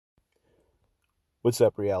What's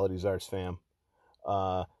up, Reality Czars fam?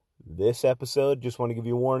 This episode, just want to give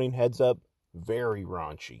you a warning, heads up, very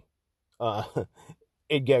raunchy.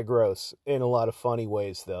 It get gross in a lot of funny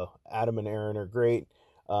ways, though. Adam and Aaron are great.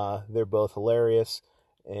 They're both hilarious,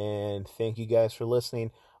 and thank you guys for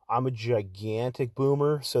listening. I'm a gigantic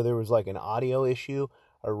boomer, so there was like an audio issue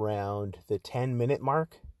around the 10-minute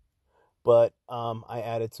mark, but I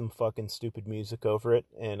added some fucking stupid music over it,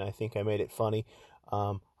 and I think I made it funny.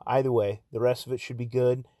 Either way, the rest of it should be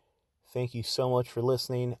good. Thank you so much for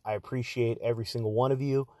listening. I appreciate every single one of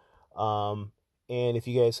you. And if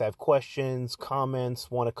you guys have questions, comments,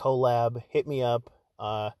 want to collab, hit me up,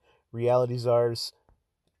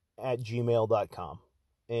 realityzars@gmail.com.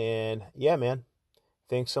 And yeah, man,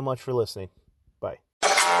 thanks so much for listening. Bye.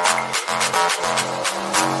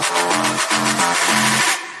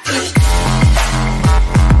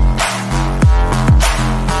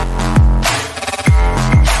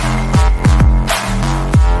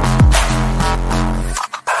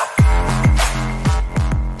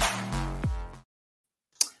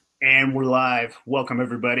 And we're live. Welcome,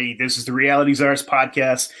 everybody. This is the Reality Czars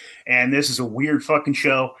podcast, and this is a weird fucking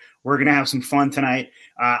show. We're going to have some fun tonight.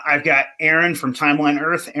 I've got Aaron from Timeline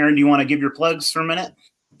Earth. Aaron, do you want to give your plugs for a minute?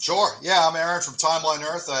 Sure. Yeah, I'm Aaron from Timeline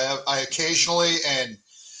Earth. I occasionally, and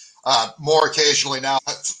more occasionally now,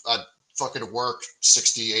 I fucking work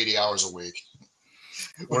 60, 80 hours a week.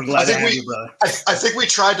 We're glad to have you, brother. I think we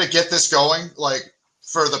tried to get this going, like,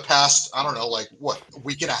 for the past, I don't know, like, what, a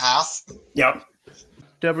week and a half? Yep.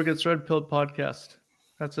 Deborah Gets Red Pilled podcast.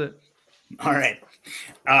 That's it. All right.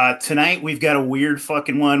 Tonight we've got a weird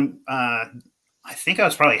fucking one. I think I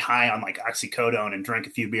was probably high on like oxycodone and drank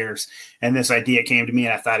a few beers, and this idea came to me,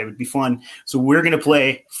 and I thought it would be fun. So we're going to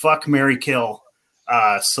play Fuck, Marry, Kill,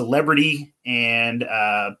 celebrity and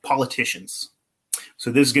politicians.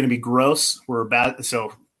 So this is going to be gross.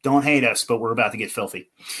 So don't hate us, but we're about to get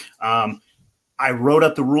filthy. I wrote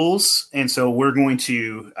up the rules, and so we're going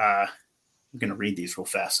to I'm going to read these real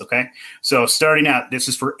fast, okay? So starting out, this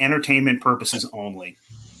is for entertainment purposes only.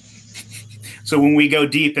 So when we go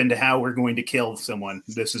deep into how we're going to kill someone,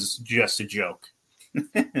 this is just a joke.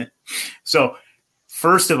 So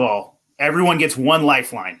first of all, everyone gets one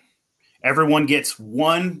lifeline. Everyone gets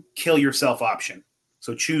one kill yourself option.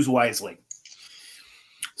 So choose wisely.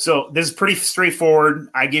 So this is pretty straightforward.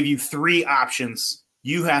 I give you three options.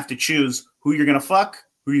 You have to choose who you're going to fuck,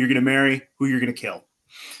 who you're going to marry, who you're going to kill.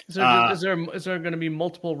 Is there going to be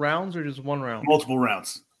multiple rounds or just one round? Multiple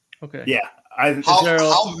rounds. Okay. Yeah.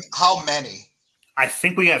 How many? I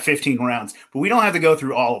think we got 15 rounds, but we don't have to go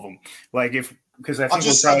through all of them. Like because I think I'm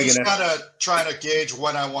just kind of trying to gauge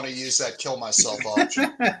when I want to use that kill myself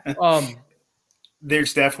option.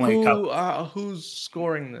 There's definitely a couple. Who's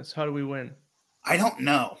scoring this? How do we win? I don't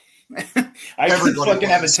know. I just fucking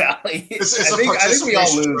have a tally. I think we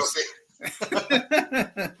all lose.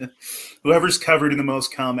 Whoever's covered in the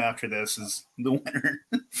most cum after this is the winner.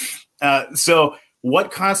 So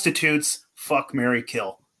what constitutes fuck, marry,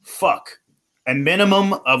 kill? Fuck. A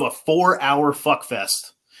minimum of a 4-hour fuck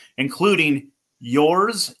fest, including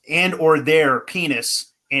yours and or their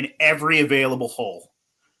penis in every available hole.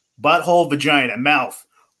 Butthole, vagina, mouth,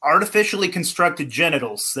 artificially constructed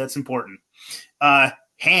genitals. That's important.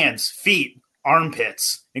 Hands, feet,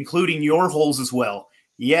 armpits, including your holes as well.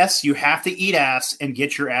 Yes, you have to eat ass and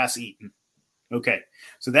get your ass eaten. Okay,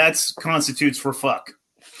 so that's constitutes for fuck.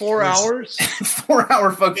 4 hours?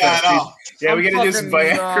 4-hour fuck fest. Yeah, we got to do some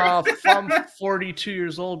Viagra. I'm 42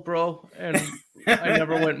 years old, bro, and I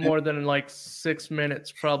never went more than like 6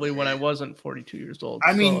 minutes, probably when I wasn't 42 years old.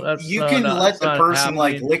 I mean, you can let the person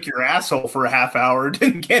like lick your asshole for a half hour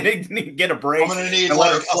to get a break. I'm gonna need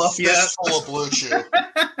like a fistful of Blue Chew.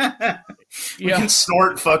 We can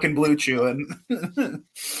snort fucking Blue Chew.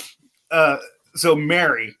 So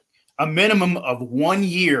marry. A minimum of 1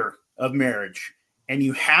 year of marriage. And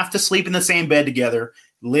you have to sleep in the same bed together,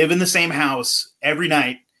 live in the same house every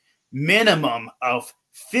night. Minimum of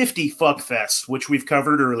 50 fuck fests, which we've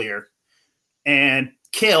covered earlier. And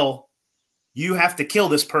kill. You have to kill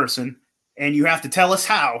this person. And you have to tell us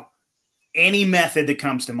how. Any method that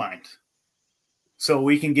comes to mind. So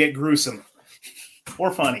we can get gruesome.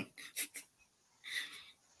 Or funny.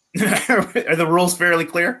 Are the rules fairly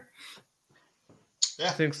clear? Yeah.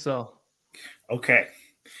 I think so. Okay.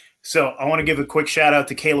 So I want to give a quick shout out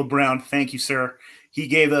to Caleb Brown. Thank you, sir. He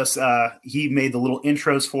gave us, he made the little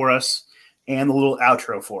intros for us and the little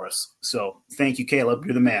outro for us. So thank you, Caleb.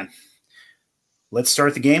 You're the man. Let's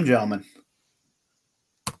start the game, gentlemen.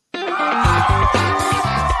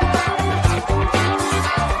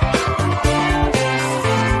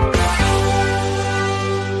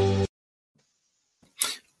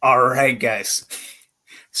 All right, guys.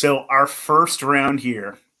 So our first round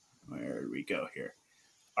here, where do we go here?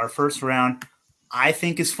 Our first round, I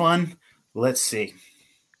think, is fun. Let's see.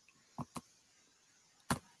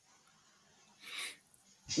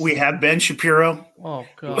 We have Ben Shapiro. Oh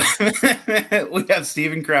God. We have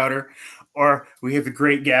Steven Crowder, or we have the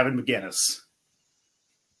great Gavin McInnes.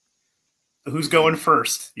 Who's going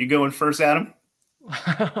first? You going first, Adam?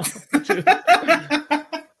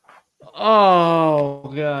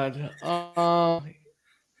 Oh God.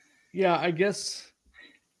 Yeah, I guess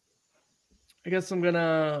I'm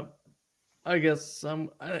gonna. I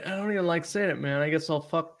don't even like saying it, man. I guess I'll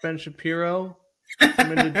fuck Ben Shapiro.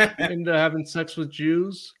 I'm into having sex with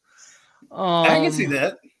Jews. I can see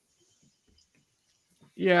that.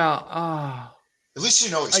 Yeah. At least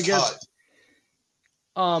you know he's I guess-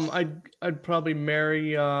 cut. I'd probably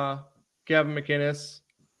marry Gavin McInnes.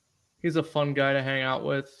 He's a fun guy to hang out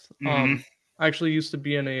with. Mhm. I actually used to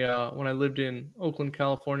be in when I lived in Oakland,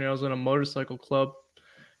 California, I was in a motorcycle club,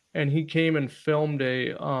 and he came and filmed a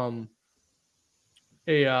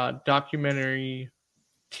documentary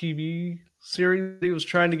TV series he was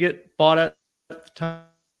trying to get bought at the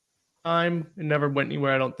time. It never went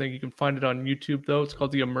anywhere, I don't think. You can find it on YouTube, though. It's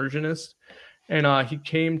called The Immersionist. And he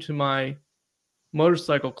came to my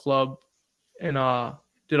motorcycle club and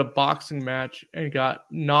did a boxing match and got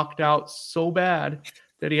knocked out so bad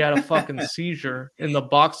that he had a fucking seizure in the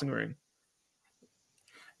boxing ring.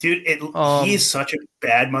 Dude, he is such a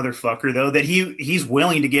bad motherfucker, though, that he's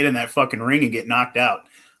willing to get in that fucking ring and get knocked out.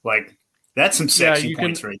 Like, that's some sexy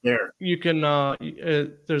points right there. You can,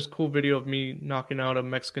 there's a cool video of me knocking out a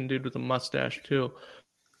Mexican dude with a mustache, too.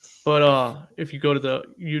 But if you go to the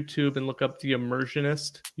YouTube and look up The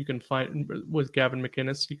Immersionist, you can find, with Gavin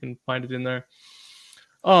McInnes, you can find it in there.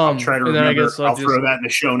 I'll try to remember. I guess I'll throw that in the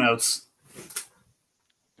show notes.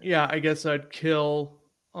 Yeah, I guess I'd kill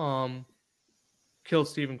Steven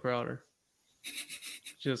Crowder.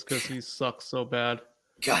 Just because he sucks so bad.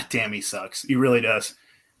 God damn, he sucks. He really does.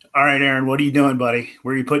 All right, Aaron, what are you doing, buddy?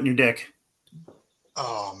 Where are you putting your dick?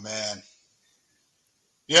 Oh man.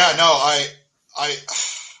 Yeah, no,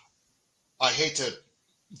 I hate to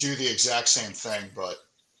do the exact same thing, but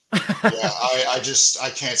yeah,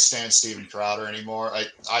 I can't stand Steven Crowder anymore.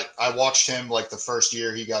 I watched him like the first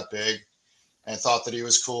year he got big and thought that he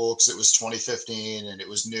was cool because it was 2015 and it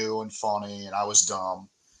was new and funny and I was dumb.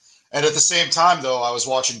 And at the same time, though, I was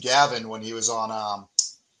watching Gavin when he was on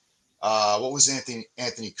what was Anthony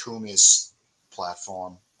Cumia's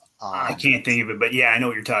platform. I can't think of it, but yeah, I know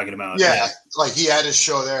what you're talking about. Yeah, like he had his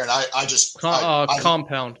show there, and I just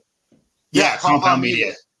Compound. Yeah, Compound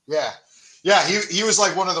Media. Yeah. He was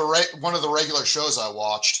like one of the regular shows I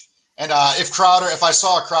watched. And if I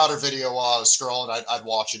saw a Crowder video while I was scrolling, I'd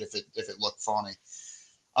watch it if it looked funny.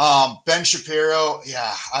 Ben Shapiro,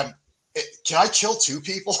 yeah, can I kill two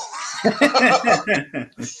people?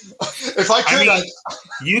 If I could,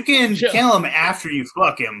 you can kill him after you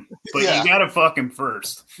fuck him, but you gotta fuck him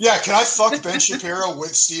first. Yeah, can I fuck Ben Shapiro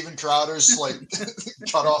with Steven Crowder's like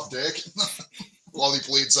cut off dick while he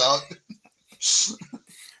bleeds out?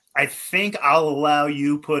 I think I'll allow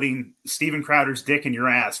you putting Steven Crowder's dick in your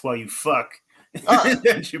ass while you fuck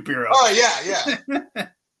Ben Shapiro. Oh yeah.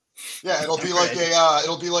 Yeah, it'll be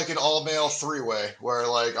like an all-male three-way where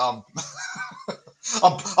like I'm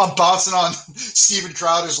bouncing on Steven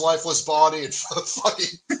Crowder's lifeless body and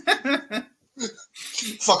fucking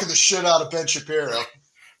the shit out of Ben Shapiro,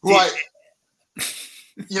 who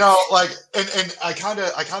and I kind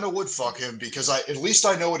of would fuck him because at least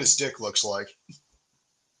I know what his dick looks like.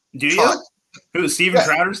 Do you? Who, Steven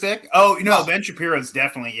Crowder's dick? Oh, Ben Shapiro's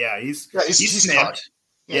definitely he's snipped.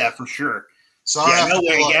 Yeah, for sure. So no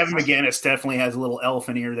way. Gavin McInnes definitely has a little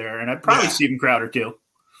elephant ear there, and I'd probably Steven Crowder too.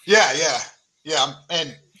 Yeah,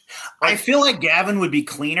 and I feel like Gavin would be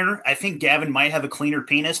cleaner. I think Gavin might have a cleaner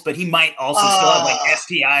penis, but he might also still have like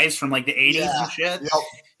STIs from like the 80s and shit. Yep.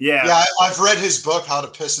 Yeah, I've read his book, How to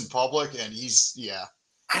Piss in Public, and he's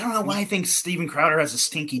I don't know why I think Steven Crowder has a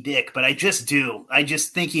stinky dick, but I just do. I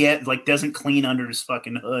just think he doesn't clean under his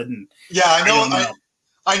fucking hood. And I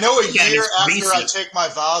know a year after I take my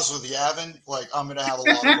vows with Yavin, like I'm going to have a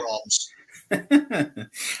lot of problems.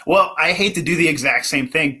 Well, I hate to do the exact same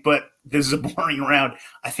thing, but this is a boring round.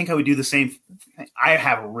 I think I would do the same thing. I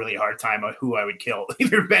have a really hard time on who I would kill,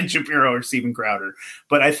 either Ben Shapiro or Steven Crowder.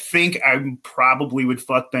 But I think I probably would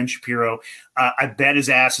fuck Ben Shapiro. I bet his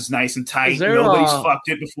ass is nice and tight. Nobody's fucked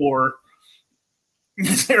it before.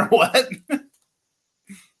 Is there what?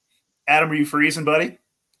 Adam, are you freezing, buddy?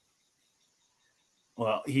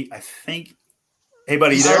 Well, I think. Hey,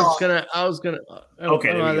 buddy, you there? I was gonna. Okay,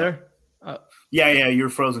 am I there? Yeah, you were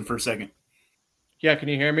frozen for a second. Yeah, can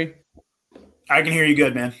you hear me? I can hear you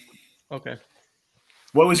good, man. Okay.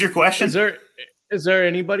 What was your question? Is there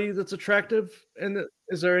anybody that's attractive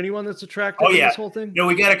is there anyone that's attractive in this whole thing? No,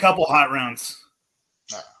 we got a couple hot rounds.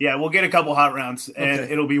 Yeah, we'll get a couple hot rounds, and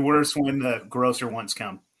Okay. it'll be worse when the grosser ones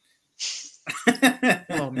come.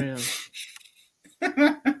 Oh man.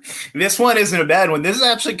 This one isn't a bad one. This is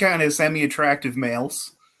actually kind of semi-attractive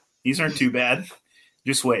males. These aren't too bad.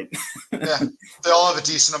 Just wait. Yeah, they all have a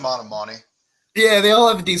decent amount of money. Yeah, they all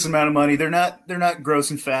have a decent amount of money. They're not gross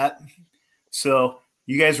and fat. So,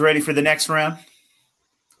 you guys ready for the next round?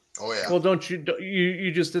 Oh yeah. Well, don't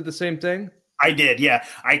you just did the same thing? I did. Yeah,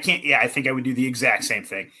 I can't. Yeah, I think I would do the exact same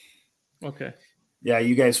thing. Okay. Yeah,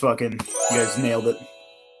 you guys nailed it.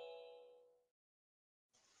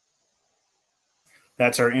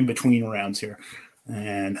 That's our in-between rounds here.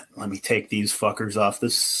 And let me take these fuckers off the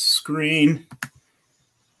screen.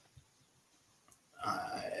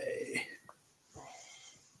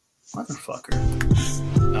 Motherfucker.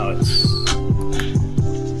 Oh, it's...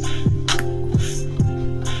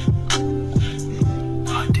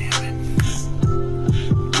 God damn it.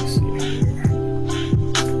 Let me see here.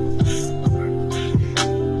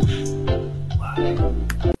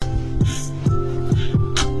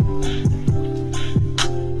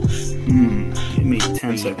 Give me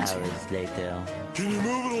 10 seconds. Hours later. Can you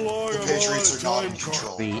move it along? The Patriots are not in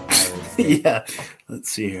control. 3 hours later. Yeah,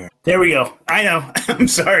 let's see here. There we go. I know. I'm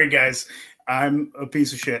sorry, guys. I'm a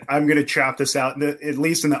piece of shit. I'm going to chop this out, at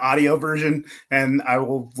least in the audio version, and I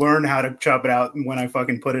will learn how to chop it out when I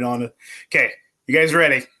fucking put it on. Okay, you guys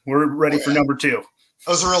ready? We're ready for number 2. That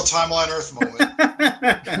was a real Timeline Earth moment.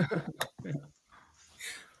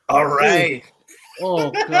 All right.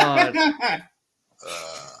 Oh god.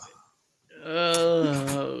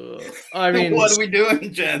 I mean, what are we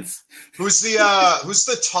doing, gents? Who's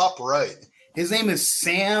the top right? His name is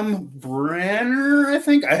Sam Brenner, I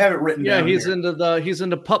think. I have it written down. he's here. he's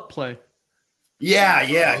into pup play. Yeah,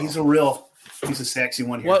 he's a sexy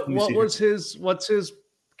one here. What's his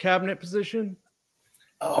cabinet position?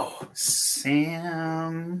 Oh,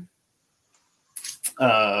 Sam.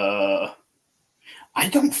 I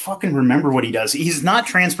don't fucking remember what he does. He's not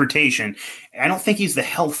transportation. I don't think he's the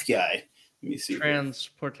health guy. Let me see.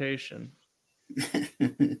 Transportation.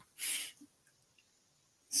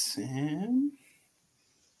 Sam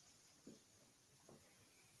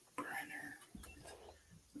Brenner.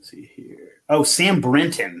 Let's see here. Oh, Sam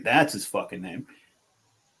Brenton. That's his fucking name.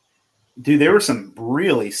 Dude, there were some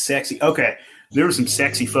really sexy. Okay, there were some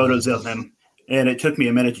sexy photos of him, and it took me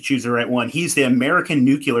a minute to choose the right one. He's the American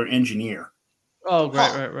nuclear engineer. Oh,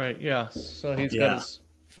 right. Yeah. So he's got his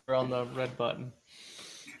finger on the red button.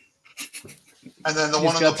 And then the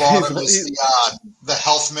one on the bottom is the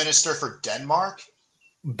health minister for Denmark?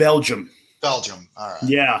 Belgium. All right.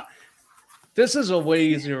 Yeah. This is a way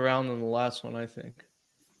easier round than the last one, I think.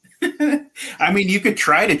 I mean, you could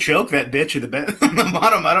try to choke that bitch at the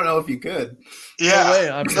bottom. I don't know if you could. Yeah. No way.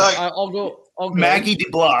 I'll go. Maggie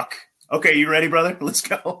DeBlock. Okay, you ready, brother? Let's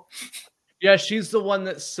go. Yeah, she's the one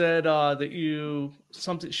that said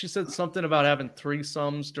she said something about having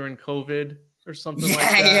threesomes during COVID or something like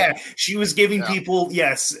that. Yeah. She was giving people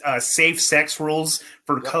safe sex rules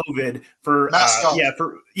for COVID for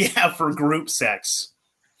group sex.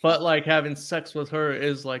 But like having sex with her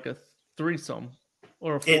is like a threesome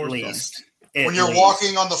or a foursome. At least. When you're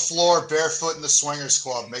walking on the floor barefoot in the swingers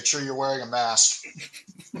club, make sure you're wearing a mask.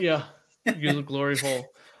 Yeah. Use a glory hole.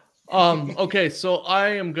 Okay, so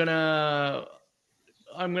I'm gonna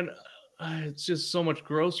it's just so much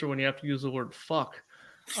grosser when you have to use the word fuck.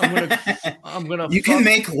 I'm gonna You can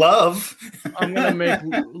make love. I'm gonna make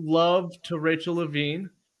love to Rachel Levine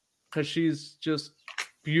because she's just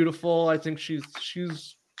beautiful. I think she's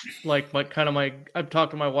like I've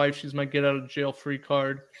talked to my wife, she's my get out of jail free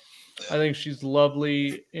card. I think she's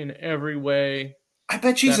lovely in every way. I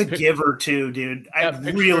bet she's a giver too, dude. I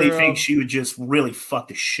really think she would just really fuck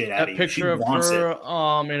the shit out of you. That picture of her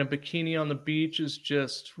in a bikini on the beach is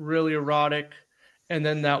just really erotic. And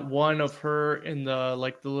then that one of her in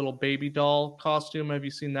the little baby doll costume. Have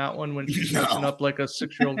you seen that one when she's dressing up like a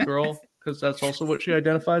 6-year-old girl? Because that's also what she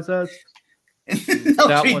identifies as.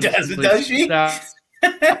 No, she doesn't, does she?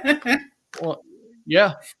 Well,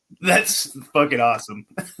 yeah. That's fucking awesome.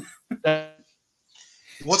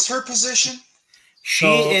 What's her position? She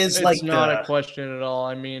is it's like not a question at all.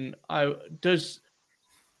 I mean,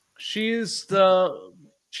 she's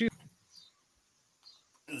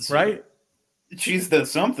right? She's the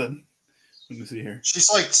something. Let me see here.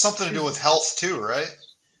 She's like something to do with health too, right?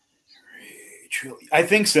 I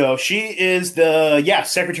think so. She is the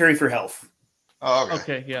Secretary for Health. Oh, okay.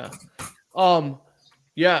 Okay, yeah.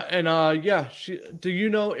 Yeah, and do you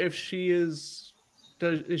know if is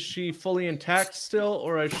she fully intact still,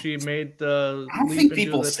 or has she made the I don't leap think into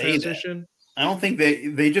people the say that. transition? I don't think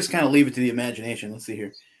they just kind of leave it to the imagination. Let's see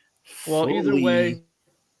here. Well, either Fully way,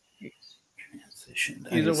 transitioned.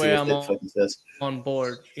 I gotta see what I'm that fucking says. on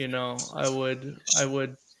board. I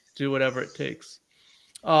would do whatever it takes.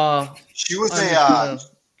 She was I'm just gonna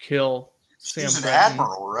kill she Sam was an Brenton.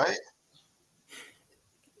 admiral, right?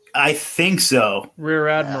 I think so. Rear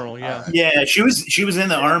Admiral, Yeah. Yeah, she was in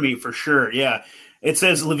the army for sure. Yeah. It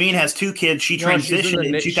says Levine has 2 kids. She No, she's transitioned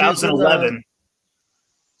in she's in the- 2011.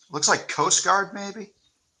 Looks like Coast Guard, maybe.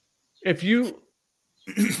 If you,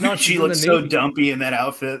 no, She she's in looks the so Navy. dumpy in that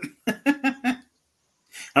outfit.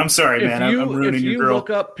 I'm sorry, man. I'm ruining if your you girl. look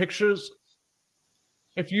up pictures,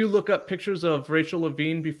 if you look up pictures of Rachel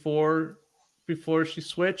Levine before she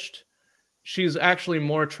switched, she's actually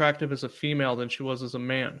more attractive as a female than she was as a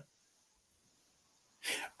man.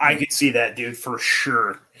 I could see that, dude, for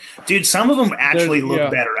sure. Dude, some of them actually look yeah.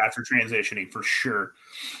 better after transitioning, for sure.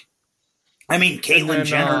 I mean, Caitlyn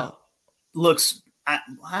Jenner looks...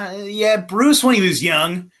 yeah, Bruce, when he was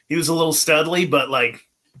young, he was a little studly, but, like,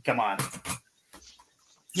 come on.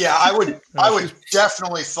 Yeah, I would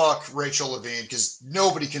definitely fuck Rachel Levine because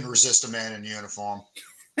nobody can resist a man in uniform.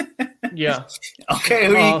 Yeah. Okay,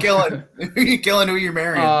 who are you killing? Who are you killing? Who are you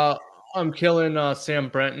marrying? I'm killing Sam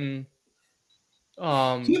Brenton.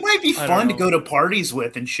 He might be fun to go to parties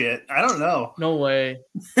with and shit. I don't know. No way.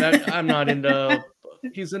 I'm not into.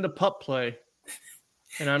 He's into pup play,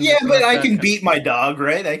 and I'm. Yeah, but I can beat my dog,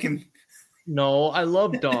 right? I can. No, I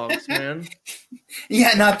love dogs, man.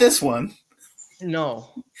 Yeah, not this one. No.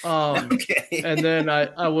 Okay. And then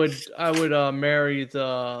I would marry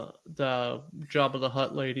the Jabba the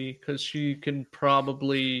Hutt lady because she can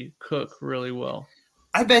probably cook really well.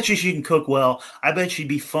 I bet you she can cook well. I bet she'd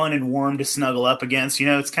be fun and warm to snuggle up against. You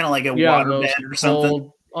know, it's kind of like a water bed or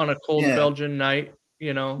something. On a cold Belgian night,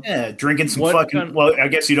 you know. Yeah, drinking some well, I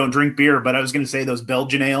guess you don't drink beer, but I was going to say those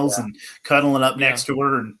Belgian ales and cuddling up next to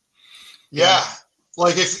her. And yeah.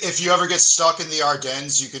 Like if you ever get stuck in the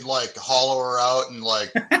Ardennes, you could like hollow her out and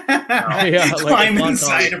like climb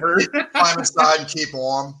inside of her. Climb inside and keep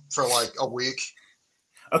warm for like a week.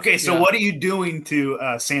 Okay, so what are you doing to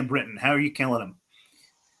Sam Brenton? How are you killing him?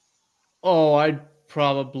 Oh, I'd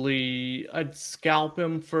scalp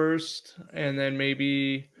him first and then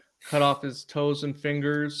maybe cut off his toes and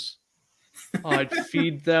fingers. I'd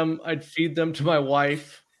feed them to my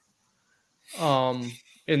wife.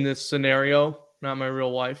 In this scenario, not my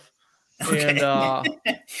real wife. Okay. And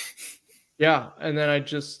and then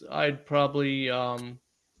I'd probably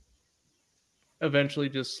eventually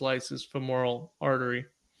just slice his femoral artery.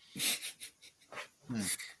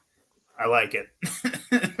 I like it.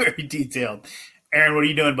 Very detailed. Aaron, what are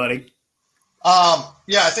you doing, buddy?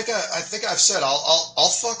 Yeah, I think I've said I'll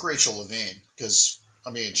fuck Rachel Levine because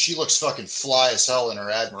I mean she looks fucking fly as hell in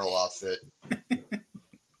her Admiral outfit.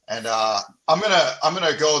 And I'm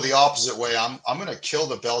gonna go the opposite way. I'm gonna kill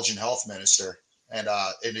the Belgian health minister, and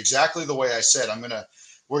in exactly the way I said.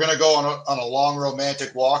 We're gonna go on a long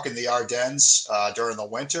romantic walk in the Ardennes during the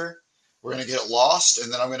winter. We're gonna get lost,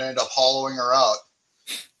 and then I'm gonna end up hollowing her out,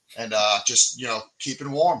 and just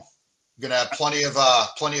keeping warm. I'm gonna have plenty of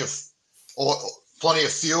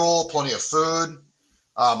fuel, plenty of food.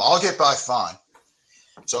 I'll get by fine,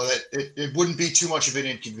 so that it wouldn't be too much of an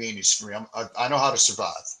inconvenience for me. I know how to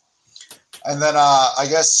survive. And then I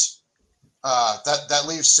guess that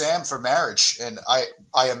leaves Sam for marriage, and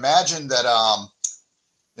I imagine that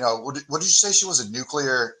what did you say she was a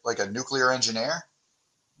nuclear engineer?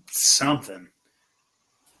 Something.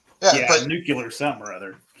 Yeah, but nuclear something or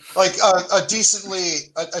other. Like a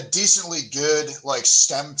decently good like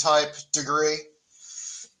STEM type degree.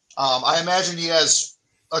 I imagine he has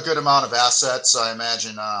a good amount of assets. I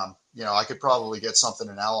imagine I could probably get something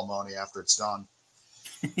in alimony after it's done.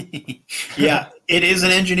 Yeah, it is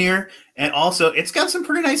an engineer, and also it's got some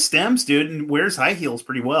pretty nice stems, dude, and wears high heels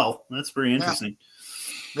pretty well. That's pretty interesting.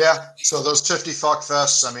 Yeah. So those 50 fuck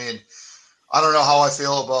fests, I mean, I don't know how I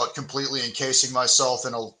feel about completely encasing myself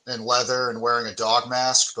in leather and wearing a dog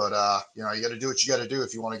mask, but you got to do what you got to do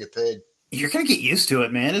if you want to get paid. You're gonna get used to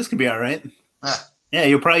it, man. It's gonna be all right. Yeah,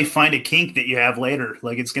 you'll probably find a kink that you have later.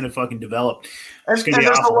 Like it's gonna fucking develop. And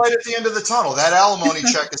there's a light at the end of the tunnel. That alimony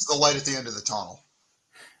check is the light at the end of the tunnel.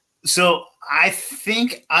 So I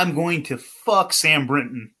think I'm going to fuck Sam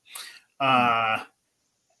Brenton. That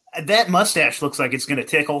mustache looks like it's going to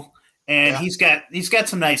tickle, and he's got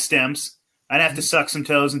some nice stems. I'd have to suck some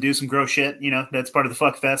toes and do some gross shit. That's part of the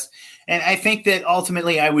fuck fest. And I think that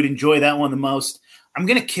ultimately I would enjoy that one the most. I'm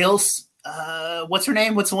going to kill. What's her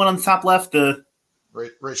name? What's the one on the top left? The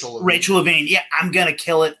Rachel Levine. Rachel Levine. Yeah, I'm gonna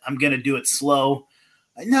kill it. I'm gonna do it slow.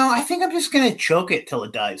 No, I think I'm just gonna choke it till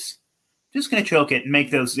it dies. Just gonna choke it and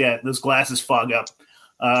make those glasses fog up.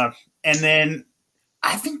 And then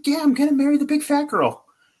I think I'm gonna marry the big fat girl.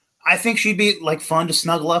 I think she'd be like fun to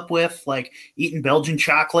snuggle up with, like eating Belgian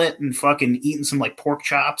chocolate and fucking eating some like pork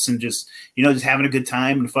chops and just just having a good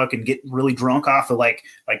time and fucking get really drunk off of like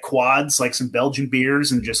quads, like some Belgian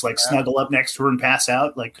beers and just like snuggle up next to her and pass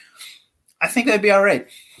out. Like, I think that'd be all right.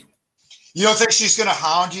 You don't think she's gonna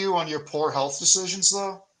hound you on your poor health decisions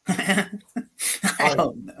though? I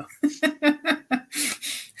don't know.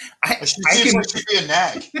 She seems like she'd be a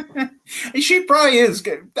nag. She probably is.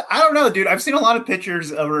 I don't know, dude. I've seen a lot of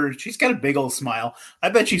pictures of her. She's got a big old smile. I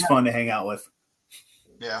bet she's fun to hang out with.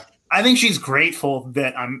 Yeah. I think she's grateful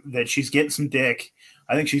that she's getting some dick.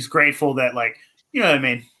 I think she's grateful that, like, you know what I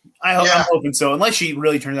mean? I'm hoping so. Unless she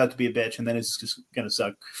really turns out to be a bitch, and then it's just gonna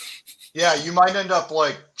suck. Yeah, she might end up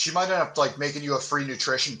making you a free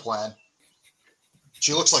nutrition plan.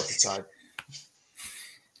 She looks like the type.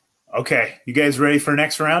 Okay, you guys ready for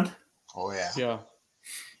next round? Oh yeah. Yeah.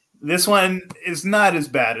 This one is not as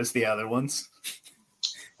bad as the other ones.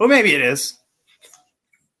 Well, maybe it is.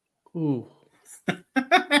 Ooh.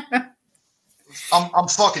 I'm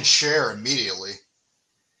fucking Cher immediately.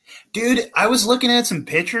 Dude, I was looking at some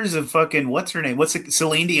pictures of fucking what's her name?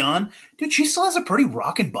 Celine Dion? Dude, she still has a pretty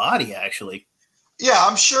rockin' body, actually. Yeah,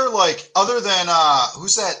 I'm sure. Like, other than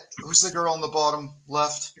who's that? Who's the girl on the bottom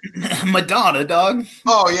left? Madonna, dog.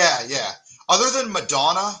 Oh yeah. Other than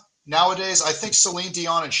Madonna, nowadays, I think Celine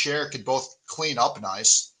Dion and Cher could both clean up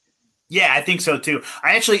nice. Yeah, I think so too.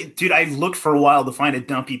 I looked for a while to find a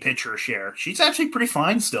dumpy picture of Cher. She's actually pretty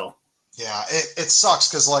fine still. Yeah, it sucks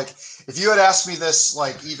because, like, if you had asked me this,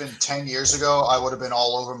 like, even 10 years ago, I would have been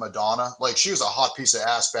all over Madonna. Like, she was a hot piece of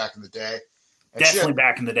ass back in the day. And definitely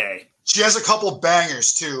back in the day. She has a couple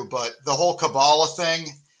bangers too, but the whole Kabbalah thing,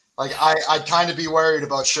 like, I'd kind of be worried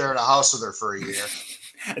about sharing a house with her for a year.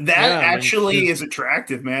 That is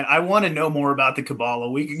attractive, man. I want to know more about the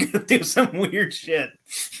Kabbalah. We can go do some weird shit.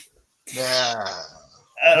 Yeah.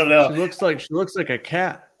 I don't know. She looks like a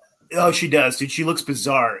cat. Oh, she does, dude. She looks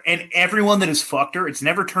bizarre. And everyone that has fucked her, it's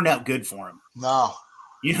never turned out good for him. No.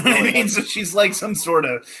 You know what I mean? So she's like some sort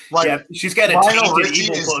of she's got a Lionel tainted Richie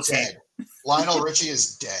evil is close dead. Lionel Richie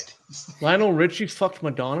is dead. Lionel Richie fucked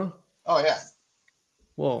Madonna? Oh yeah.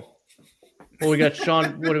 Whoa. Well, we got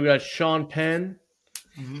Sean. What do we got? Sean Penn.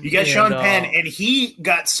 You got Sean Penn, and he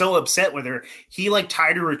got so upset with her, he like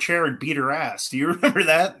tied her to a chair and beat her ass. Do you remember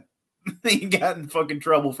that? He got in fucking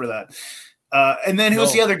trouble for that. And then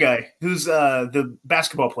who's the other guy? Who's the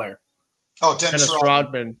basketball player? Oh, Dennis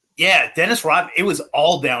Rodman. Yeah, Dennis Rodman. It was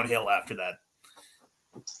all downhill after that.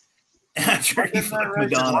 After he fucked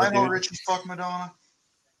Madonna, Lionel Richie fuck Madonna?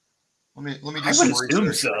 Let me do I some would assume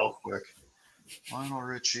research so. real quick. Lionel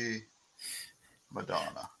Richie,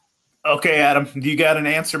 Madonna. Okay, Adam, do you got an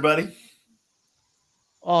answer, buddy?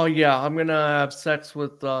 Oh yeah, I'm gonna have sex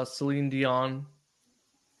with Celine Dion.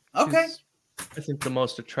 Okay. She's, I think the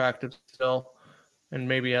most attractive still, and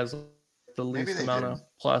maybe has the least amount of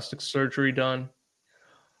plastic surgery done.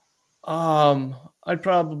 I'd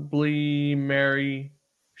probably marry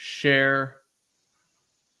Cher.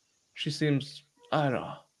 She seems I don't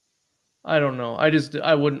know. I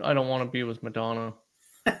don't want to be with Madonna.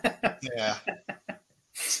 Yeah.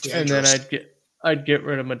 And then I'd get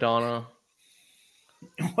rid of Madonna.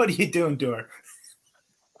 What are you doing to her?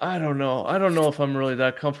 I don't know. I don't know if I'm really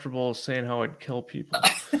that comfortable saying how I'd kill people.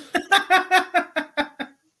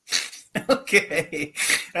 Okay.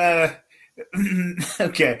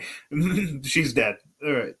 Okay. She's dead.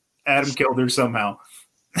 All right. Adam killed her somehow.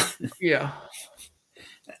 Yeah.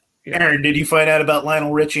 Aaron, did you find out about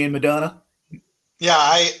Lionel Richie and Madonna? Yeah,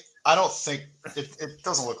 I don't think it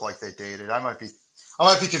doesn't look like they dated. I might be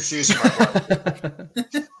confusing my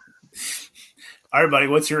All right, buddy,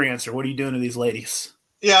 what's your answer? What are you doing to these ladies?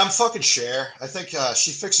 Yeah, I'm fucking Cher. I think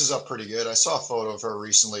she fixes up pretty good. I saw a photo of her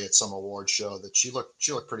recently at some award show that she looked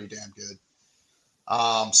pretty damn good.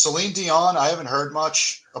 Celine Dion, I haven't heard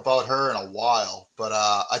much about her in a while, but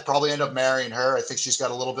I'd probably end up marrying her. I think she's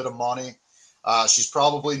got a little bit of money. She's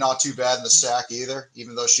probably not too bad in the sack either,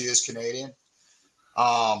 even though she is Canadian.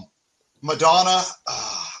 Madonna,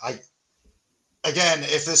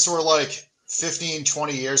 if this were like 15,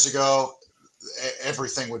 20 years ago,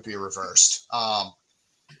 everything would be reversed.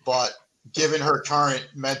 But given her current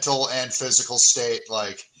mental and physical state,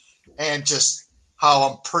 like, and just how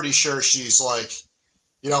I'm pretty sure she's like,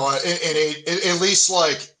 you know, at least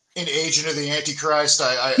like an agent of the Antichrist,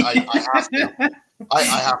 I have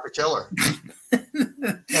to kill her.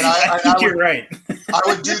 And I think you're right. I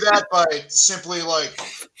would do that by simply like,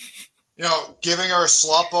 giving her a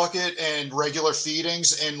slop bucket and regular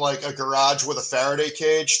feedings in like a garage with a Faraday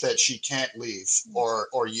cage that she can't leave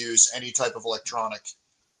or use any type of electronic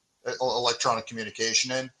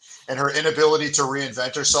communication in, and her inability to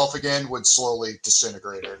reinvent herself again would slowly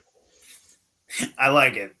disintegrate her. I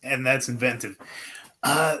like it, and that's inventive.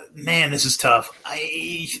 Man, this is tough.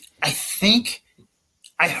 I think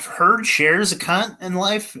I have heard Cher's a cunt in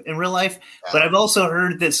real life, but I've also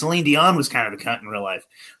heard that Celine Dion was kind of a cunt in real life.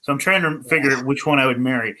 So I'm trying to figure out which one I would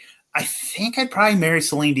marry. I think I'd probably marry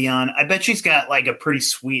Celine Dion. I bet she's got like a pretty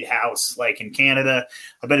sweet house, like in Canada.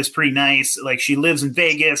 I bet it's pretty nice. Like she lives in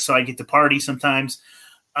Vegas, so I get to party sometimes.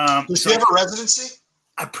 Does she have a residency?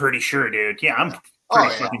 I'm pretty sure, dude. Yeah, I'm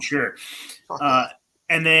pretty fucking sure.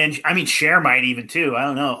 And then, I mean, Cher might even too. I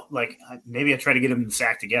don't know. Like maybe I try to get them in the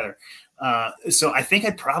sack together. So I think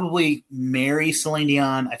I'd probably marry Celine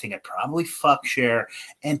Dion. I think I'd probably fuck Cher.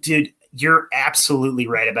 And dude, you're absolutely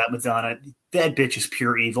right about Madonna. That bitch is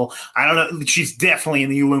pure evil. I don't know. She's definitely in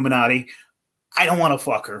the Illuminati. I don't want to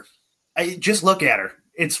fuck her. Just look at her.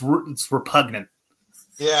 It's repugnant.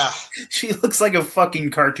 Yeah. She looks like a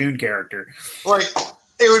fucking cartoon character. Like,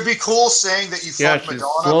 it would be cool saying that you fucked she's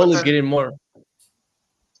Madonna. slowly getting more.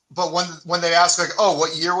 But when they ask, like, oh,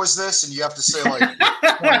 what year was this? And you have to say, like,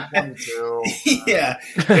 2022. Yeah.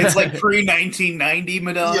 It's like pre-1990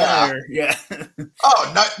 Madonna. Yeah.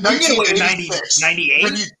 Oh, 1986. 98?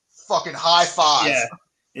 When you fucking high five.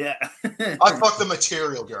 Yeah. I fucked the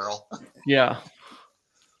material girl. Yeah.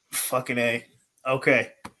 Fucking A.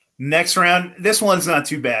 Okay. Next round. This one's not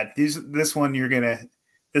too bad. This one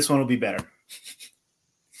will be better.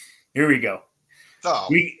 Here we go. Oh.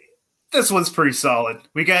 This one's pretty solid.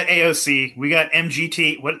 We got AOC. We got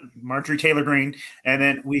MGT, Marjorie Taylor Greene, and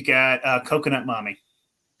then we got Coconut Mommy.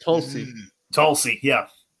 Tulsi, yeah.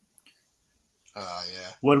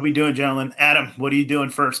 Yeah. What are we doing, gentlemen? Adam, what are you doing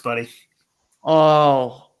first, buddy?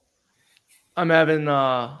 Oh, I'm having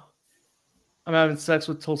sex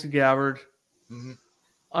with Tulsi Gabbard. Mm-hmm.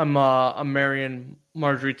 I'm marrying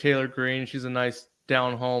Marjorie Taylor Greene. She's a nice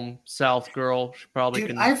down home South girl. She probably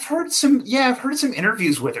can. I've heard some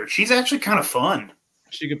interviews with her. She's actually kind of fun.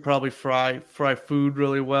 She could probably fry food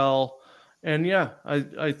really well. And yeah,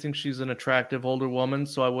 I think she's an attractive older woman,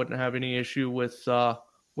 so I wouldn't have any issue with the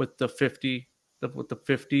 50. With the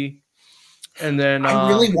 50. And then I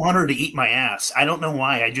really want her to eat my ass. I don't know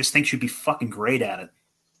why. I just think she'd be fucking great at it.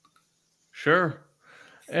 Sure.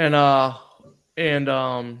 And yeah,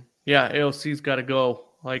 AOC's got to go.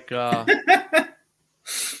 Like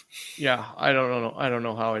yeah, I don't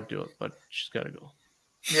know how I'd do it, but she's got to go.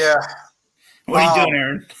 Yeah. What are you doing,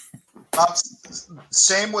 Aaron?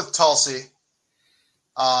 Same with Tulsi.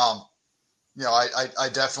 I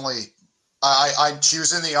definitely. She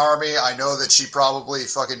was in the army. I know that she probably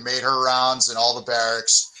fucking made her rounds in all the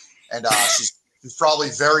barracks, and she's probably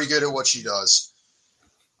very good at what she does.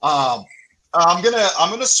 I'm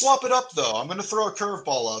gonna swap it up though. I'm gonna throw a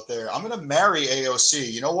curveball out there. I'm gonna marry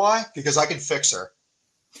AOC. You know why? Because I can fix her.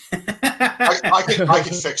 I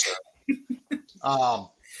can fix her.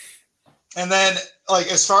 And then like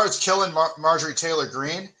as far as killing Marjorie Taylor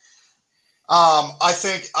Greene. I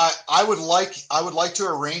think I would like to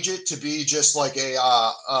arrange it to be just like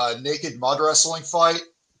a naked mud wrestling fight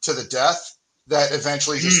to the death that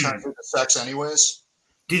eventually just turns into sex anyways.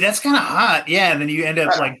 Dude, that's kind of hot. Yeah, and then you end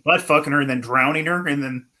up like butt fucking her and then drowning her and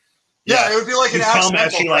then it would be like an accidental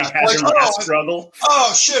she like has her last struggle.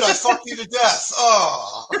 Oh shit! I fucked you to death.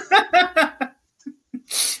 Oh.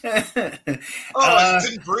 I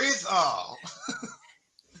didn't breathe. Oh.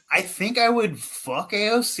 I think I would fuck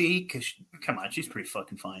AOC because, come on, she's pretty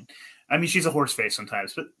fucking fine. I mean, she's a horse face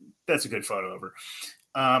sometimes, but that's a good photo of her.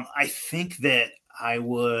 I think that I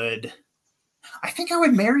would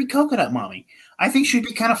marry Coconut Mommy. I think she'd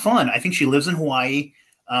be kind of fun. I think she lives in Hawaii,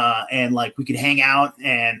 and like we could hang out,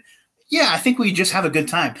 and yeah, I think we just have a good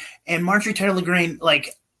time. And Marjorie Taylor Greene, like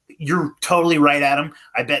you're totally right, Adam.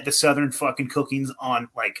 I bet the Southern fucking cooking's on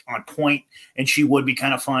point, and she would be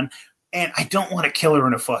kind of fun. And I don't want to kill her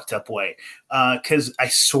in a fucked up way because I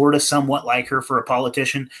sort of somewhat like her for a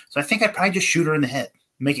politician. So I think I'd probably just shoot her in the head,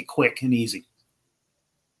 make it quick and easy.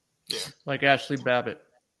 Yeah. Like Ashley Babbitt.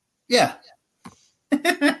 Yeah.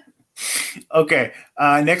 Okay.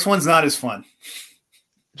 Next one's not as fun.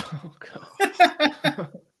 Oh, God.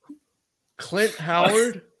 Clint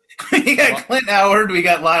Howard? We got Clint Howard. We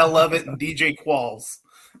got Lyle Lovett and DJ Qualls.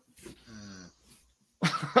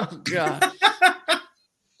 Oh, God.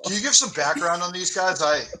 Can you give some background on these guys?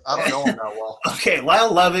 I don't know them that well. Okay,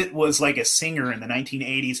 Lyle Lovett was like a singer in the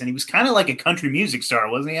 1980s, and he was kind of like a country music star,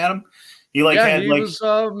 wasn't he, Adam? He like had he like was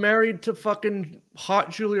married to fucking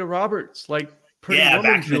hot Julia Roberts, like Pretty Yeah,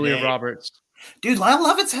 Woman back in the Julia day. Roberts. Dude, Lyle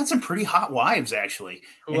Lovett's had some pretty hot wives actually,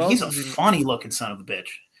 Who and he's else a is he- funny looking son of a bitch.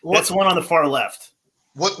 What- That's the one on the far left.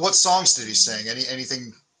 What songs did he sing?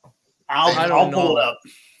 Anything? I don't I'll know. pull it up.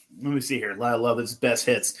 Let me see here. Lyle Lovett's best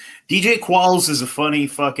hits. DJ Qualls is a funny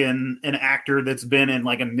fucking an actor that's been in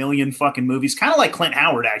like a million fucking movies, kind of like Clint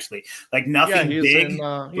Howard actually. Like nothing Yeah, big.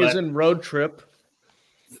 he was in Road Trip.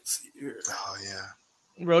 Oh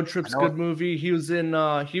yeah. Road Trip's I a know good movie. He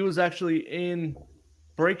was actually in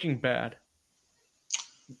Breaking Bad.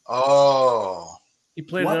 Oh. He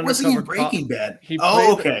played What an was he in undercover cop. Breaking Bad? He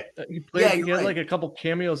Oh, played- okay. He played. Yeah, he you're had right. like a couple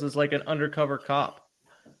cameos as like an undercover cop.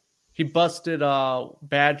 He busted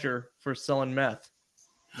Badger for selling meth.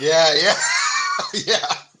 Yeah, yeah.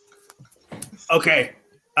 yeah. Okay.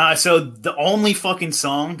 So the only fucking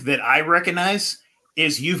song that I recognize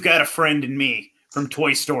is "You've Got a Friend in Me" from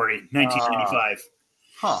Toy Story, 1995.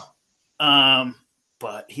 Huh.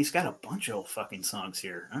 But he's got a bunch of fucking songs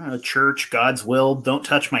here. I don't know, Church, God's Will, Don't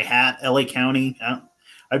Touch My Hat, L.A. County.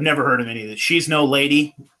 I've never heard of any of this. She's No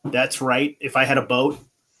Lady. That's right. If I Had a Boat.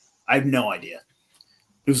 I have no idea.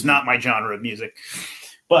 It was not my genre of music.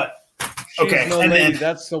 But, okay. She's No and Lady, then,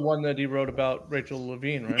 that's the one that he wrote about Rachel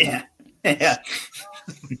Levine, right? yeah. Yeah.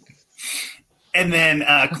 And then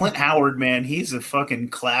Clint Howard, man, he's a fucking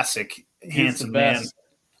classic, He's handsome the man. best.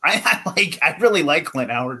 I really like Clint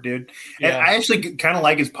Howard, dude. And Yeah. I actually kind of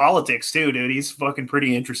like his politics too, dude. He's a fucking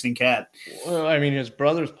pretty interesting cat. Well, I mean, his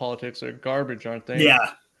brother's politics are garbage, aren't they? Yeah.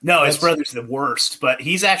 No, his That's- brother's the worst, but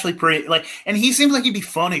he's actually pretty and he seems like he'd be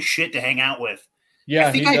fun as shit to hang out with. Yeah,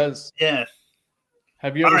 I think he does. Yeah.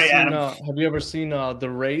 Have you All ever right, seen? Adam. Have you ever seen The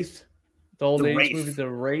Wraith, the old The age Wraith? movie, The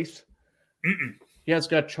Wraith? Mm-mm. Yeah, it's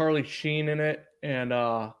got Charlie Sheen in it, and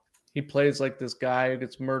he plays like this guy who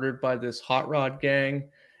gets murdered by this hot rod gang,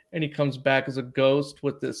 and he comes back as a ghost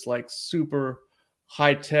with this like super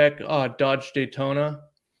high tech Dodge Daytona,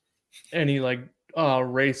 and he like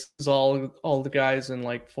races all the guys and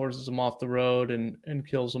like forces them off the road and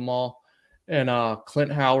kills them all. And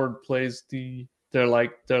Clint Howard plays they're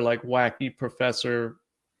like wacky professor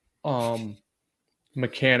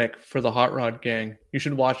mechanic for the hot rod gang. You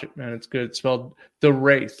should watch it, man. It's good. It's spelled The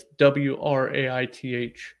Wraith,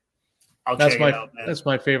 Wraith. I'll That's check my it out, man. that's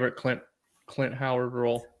my favorite Clint Howard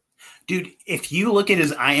role. Dude, if you look at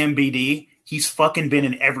his IMDb, he's fucking been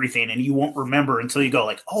in everything and you won't remember until you go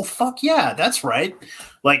like, oh, fuck yeah, that's right.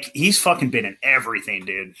 Like, he's fucking been in everything,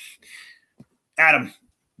 dude. Adam,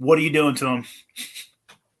 what are you doing to him?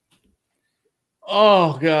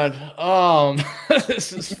 Oh god.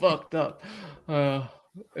 This is fucked up.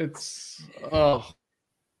 It's oh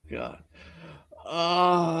god.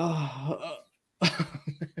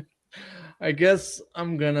 I guess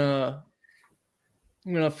I'm gonna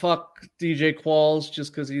fuck DJ Qualls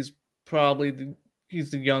just because he's probably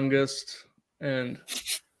he's the youngest, and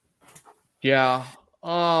yeah.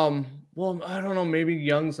 Well, I don't know. Maybe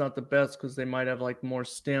young's not the best because they might have like more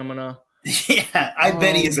stamina. Yeah, I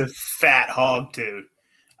bet he's a fat hog, too.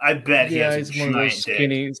 I bet he has he's a one of those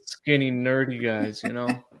giant skinny, nerdy guys, you know.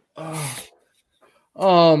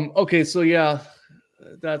 Okay, so yeah,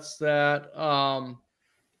 that's that.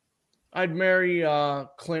 I'd marry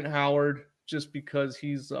Clint Howard just because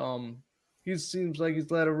he seems like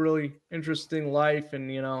he's led a really interesting life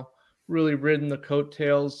and really ridden the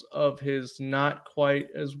coattails of his not quite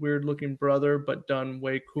as weird looking brother, but done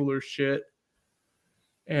way cooler shit.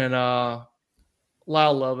 And Lyle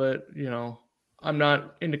Lovett, I'm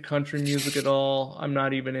not into country music at all. I'm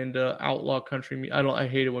not even into outlaw country music. I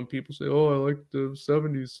hate it when people say, "Oh, I like the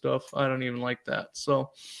 70s stuff." I don't even like that.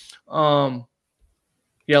 So,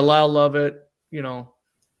 yeah, Lyle Lovett,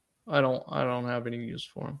 I don't have any use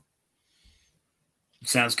for him.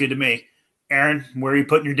 Sounds good to me. Aaron, where are you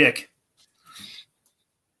putting your dick?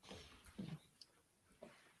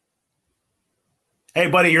 Hey,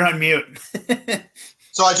 buddy, you're on mute.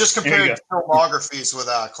 So I just There you compared filmographies with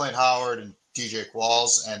Clint Howard and DJ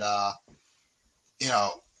Qualls, and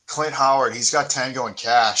Clint Howard, he's got Tango and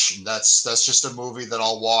Cash, and that's just a movie that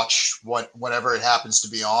I'll watch whenever it happens to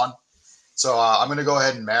be on. So I'm gonna go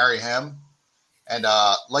ahead and marry him. And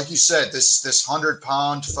like you said, this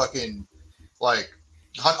 100-pound fucking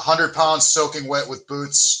 100 pounds soaking wet with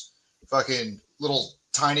boots, fucking little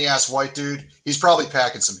tiny ass white dude. He's probably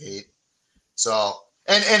packing some heat. So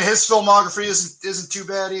and his filmography isn't too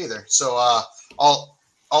bad either. So I'll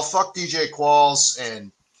fuck DJ Qualls,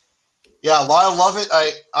 and yeah, Lyle Lovett.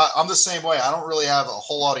 I'm the same way. I don't really have a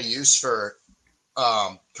whole lot of use for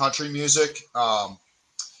country music.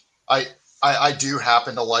 I do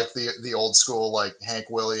happen to like the old school like Hank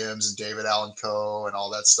Williams and David Allan Coe and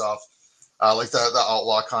all that stuff. like the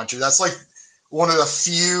outlaw country. That's like one of the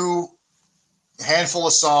few handful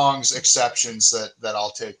of songs exceptions that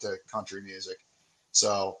I'll take to country music.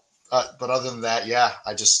 So, but other than that, yeah,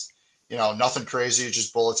 I just, nothing crazy,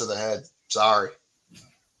 just bullet to the head. Sorry.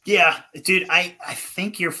 Yeah, dude, I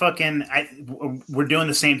think you're we're doing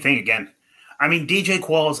the same thing again. I mean, DJ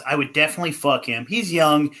Qualls, I would definitely fuck him. He's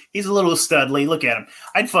young. He's a little studly. Look at him.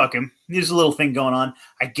 I'd fuck him. There's a little thing going on.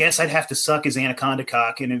 I guess I'd have to suck his anaconda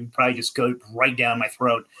cock, and it would probably just go right down my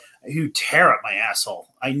throat. He would tear up my asshole.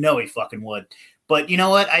 I know he fucking would. But you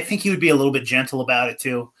know what? I think he would be a little bit gentle about it,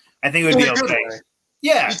 too. I think it would be okay.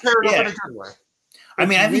 Yeah. He tear it up in a good way. I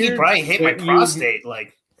mean, I think he'd probably hit my prostate.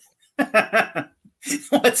 Like,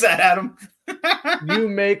 what's that, Adam? You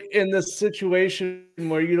make in the situation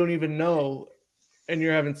where you don't even know and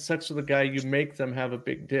you're having sex with a guy, you make them have a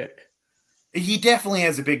big dick. He definitely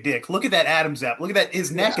has a big dick. Look at that Adam's app. Look at that.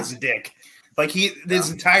 His neck is a dick. Like his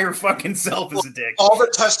entire fucking self is a dick. All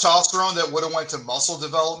the testosterone that would have went to muscle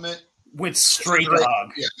development went straight to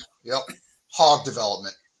hog. Yeah. Yep. Hog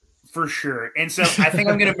development. For sure. And so I think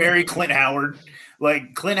I'm going to marry Clint Howard.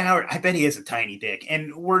 Like Clint Howard, I bet he has a tiny dick,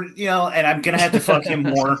 and and I'm going to have to fuck him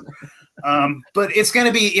more. But it's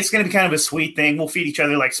gonna be kind of a sweet thing. We'll feed each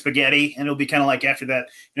other like spaghetti, and it'll be kind of like after that,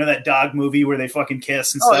 that dog movie where they fucking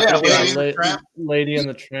kiss and stuff. Lady and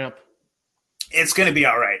the Tramp. It's gonna be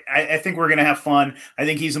all right. I think we're gonna have fun. I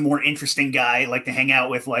think he's a more interesting guy, like to hang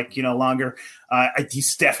out with, longer.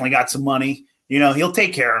 He's definitely got some money. He'll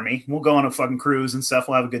take care of me. We'll go on a fucking cruise and stuff.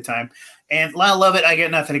 We'll have a good time. And I love it. I get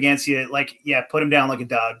nothing against you. Like, yeah, put him down like a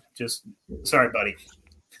dog. Just sorry, buddy.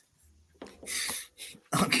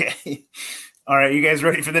 Okay. All right. You guys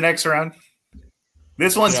ready for the next round?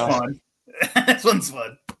 This one's fun. This one's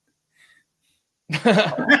fun.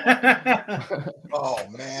 Oh,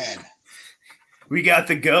 man. We got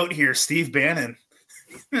the GOAT here, Steve Bannon.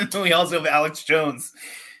 We also have Alex Jones.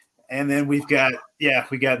 And then we got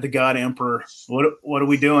the God Emperor. What are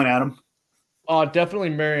we doing, Adam?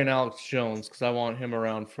 Definitely marrying Alex Jones because I want him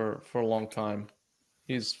around for a long time.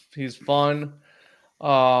 He's fun.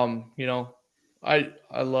 I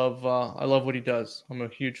love what he does. I'm a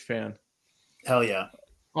huge fan. Hell yeah.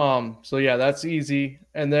 So yeah, that's easy.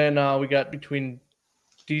 And then we got between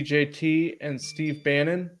DJT and Steve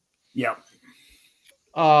Bannon. Yeah.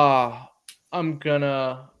 I'm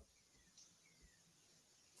gonna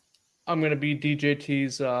be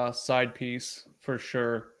DJT's side piece for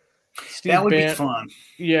sure. That would be fun.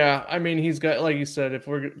 Yeah, I mean, he's got, like you said, if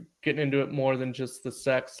we're getting into it more than just the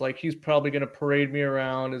sex, like he's probably gonna parade me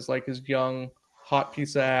around as like his young hot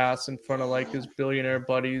piece of ass in front of like his billionaire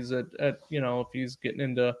buddies at if he's getting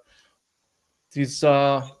into these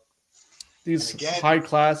high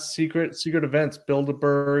class secret events,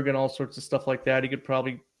 Bilderberg and all sorts of stuff like that. He could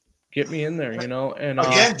probably get me in there, and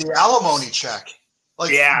again the alimony check.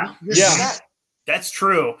 Like, yeah. That's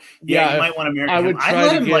true. Yeah, you might want to marry him. I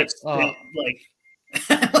let him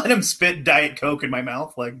let him spit Diet Coke in my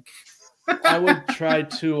mouth. Like, I would try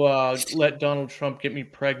to let Donald Trump get me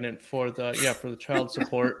pregnant for the child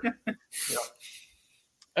support.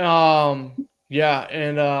 And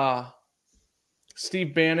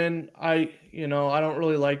Steve Bannon, I don't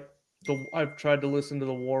really like I've tried to listen to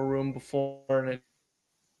the War Room before, and it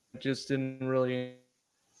just didn't really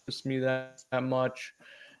interest me that much.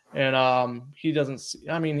 And he doesn't.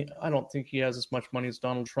 I don't think he has as much money as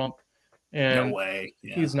Donald Trump. And no way.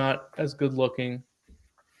 Yeah. He's not as good looking.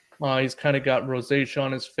 He's kind of got rosacea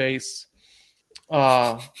on his face.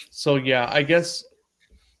 So yeah, I guess.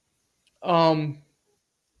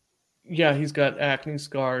 He's got acne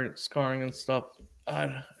scarring and stuff.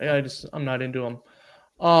 I'm not into him.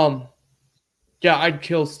 I'd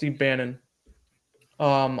kill Steve Bannon.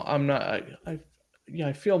 I'm not. I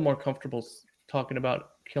feel more comfortable talking about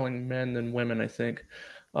killing men than women, I think.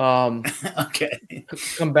 Okay.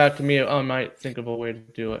 Come back to me. I might think of a way to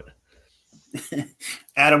do it.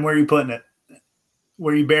 Adam, where are you putting it?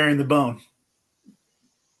 Where are you burying the bone?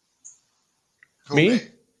 Me?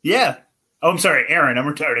 Yeah. Oh, I'm sorry, Aaron. I'm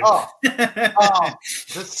retarded.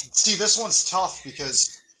 This one's tough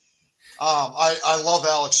because I love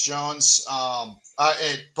Alex Jones.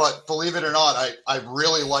 But believe it or not, I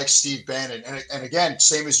really like Steve Bannon. And again,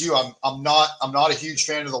 same as you, I'm not a huge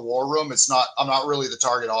fan of the War Room. I'm not really the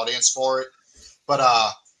target audience for it. But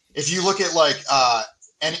if you look at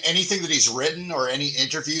anything that he's written or any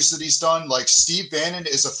interviews that he's done, like Steve Bannon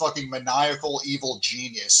is a fucking maniacal evil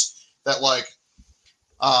genius that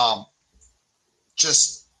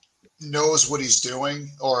just knows what he's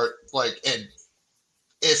doing, and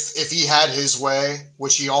if he had his way,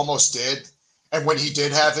 which he almost did. And when he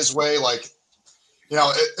did have his way,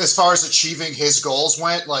 as far as achieving his goals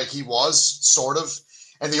went, like he was sort of.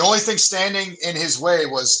 And the only thing standing in his way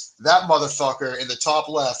was that motherfucker in the top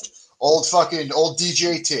left, old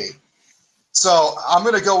DJT. So I'm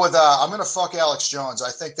gonna go with I'm gonna fuck Alex Jones.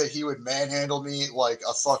 I think that he would manhandle me like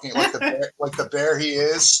a fucking like the bear he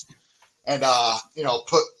is, and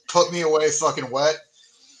put me away fucking wet.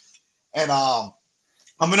 And I'm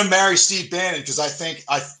gonna marry Steve Bannon because I think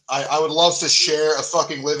I would love to share a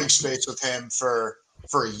fucking living space with him for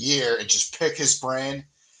a year and just pick his brain.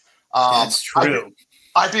 That's true.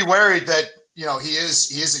 I'd be worried that he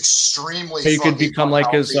is extremely. He could become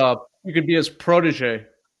like his. You could be his protege.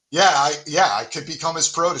 Yeah, I could become his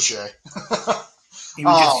protege. He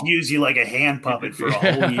would just use you like a hand puppet for a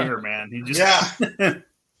whole year, man. He just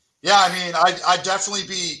Yeah, I mean, I'd definitely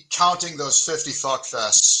be counting those 50 fuck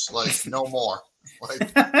fests, like no more.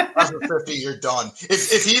 Like after 50, you're done.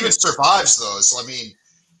 If he even survives those, I mean,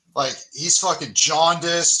 like he's fucking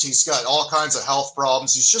jaundiced. He's got all kinds of health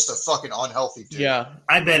problems. He's just a fucking unhealthy dude. Yeah,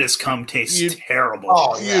 I bet his cum tastes terrible.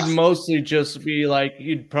 Oh yeah. You'd mostly just be like,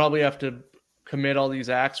 you'd probably have to commit all these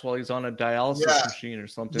acts while he's on a dialysis machine or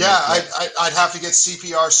something. Yeah, like that. I'd have to get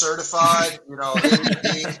CPR certified.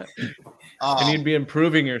 And you'd be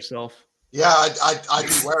improving yourself. Yeah, I'd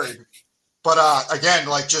be worried. But again,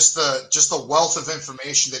 like just the wealth of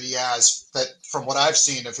information that he has, that from what I've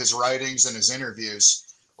seen of his writings and his interviews,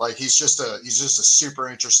 like he's just a super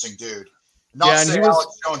interesting dude. Not saying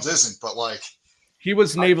Alex Jones isn't, but like he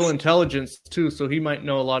was naval intelligence too, so he might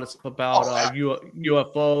know a lot of stuff about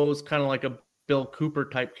UFOs, kind of like a Bill Cooper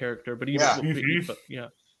type character. But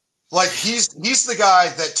like he's the guy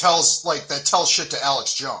that tells shit to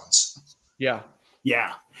Alex Jones. Yeah.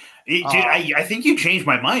 Dude, I think you changed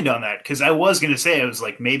my mind on that because I was going to say, I was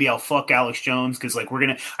like, maybe I'll fuck Alex Jones because like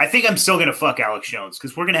I think I'm still going to fuck Alex Jones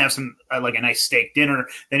because we're going to have some like a nice steak dinner.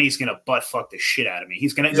 Then he's going to butt fuck the shit out of me.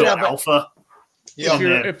 He's going to go alpha.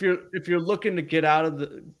 If you're looking to get out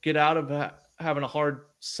of having a hard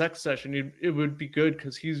sex session, it would be good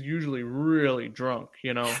because he's usually really drunk.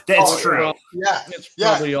 That's true.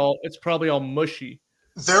 It's probably all mushy.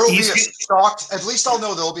 There will be a stocked. At least I'll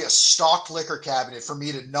know there will be a stocked liquor cabinet for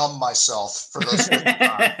me to numb myself for those.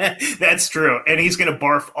 That's true, and he's gonna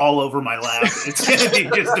barf all over my lap. It's gonna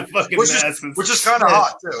be just a fucking mess, which is kind of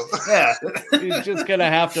hot too. Yeah, he's just gonna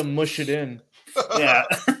have to mush it in. Yeah,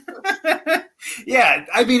 yeah.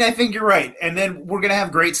 I mean, I think you're right. And then we're gonna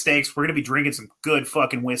have great steaks. We're gonna be drinking some good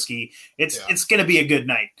fucking whiskey. It's gonna be a good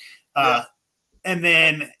night. And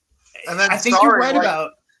then I think you're right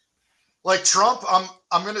about. Like Trump,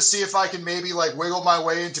 I'm going to see if I can maybe like wiggle my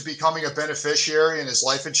way into becoming a beneficiary in his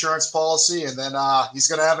life insurance policy, and then he's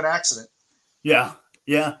going to have an accident. Yeah.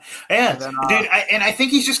 Dude, I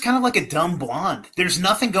think he's just kind of like a dumb blonde. There's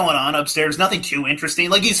nothing going on upstairs, nothing too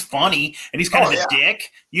interesting. Like he's funny and he's kind of a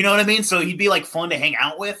dick. You know what I mean? So he'd be like fun to hang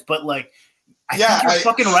out with. But like, I think you're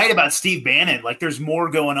fucking right about Steve Bannon. Like, there's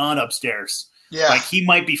more going on upstairs. Yeah, like he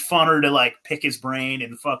might be funner to like pick his brain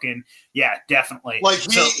and fucking definitely. Like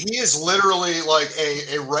he is literally like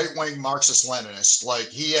a right-wing Marxist-Leninist. Like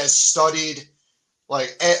he has studied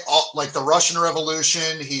like the Russian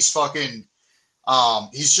Revolution. He's fucking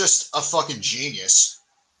he's just a fucking genius.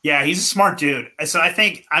 Yeah, he's a smart dude. So I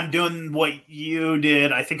think I'm doing what you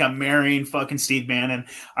did. I think I'm marrying fucking Steve Bannon.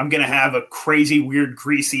 I'm gonna have a crazy, weird,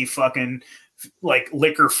 greasy fucking like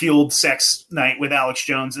liquor fueled sex night with Alex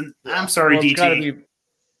Jones. And I'm sorry, DT. It's gotta be...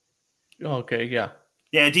 Okay. Yeah.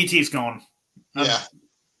 Yeah. DT's going. Yeah.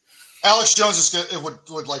 Alex Jones is good. It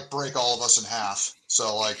would like break all of us in half.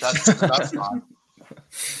 So like that's fine.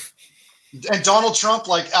 And Donald Trump,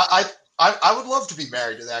 like I would love to be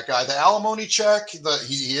married to that guy. The alimony check,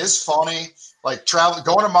 he is funny. Like going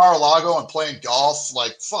to Mar-a-Lago and playing golf,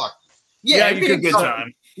 like fuck. Yeah, it'd be a good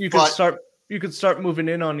time. You could start moving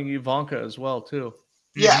in on Ivanka as well, too.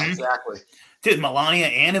 Yeah, exactly. Dude, Melania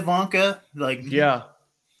and Ivanka, like, yeah,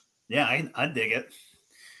 I dig it.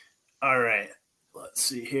 All right, let's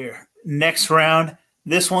see here. Next round.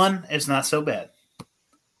 This one is not so bad.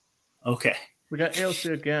 Okay. We got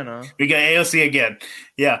AOC again, huh? We got AOC again.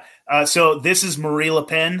 Yeah. So this is Marie Le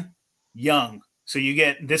Pen, young. So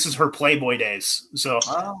this is her Playboy days. So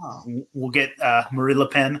we'll get Marie Le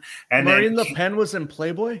Pen. And Marine Le Pen was in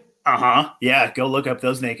Playboy? Uh-huh. Yeah, go look up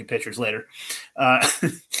those naked pictures later.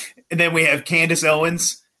 And then we have Candace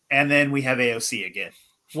Owens, and then we have AOC again.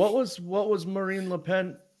 What was Marine Le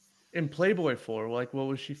Pen in Playboy for? Like, what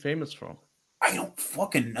was she famous from? I don't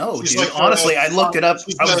fucking know, dude. Like, honestly, I looked it up.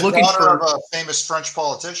 I was looking for a famous French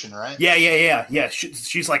politician, right? Yeah.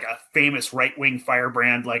 She's like a famous right-wing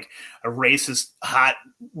firebrand, like a racist, hot,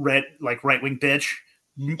 red, like right-wing bitch,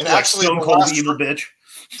 and like actually, stone cold evil bitch.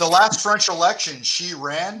 the last French election, she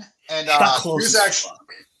ran, and She got she close was as actually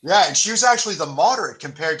and she was actually the moderate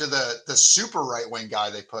compared to the super right wing guy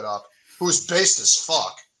they put up, who was based as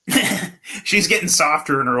fuck. She's getting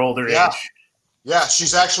softer in her older Yeah. age. Yeah,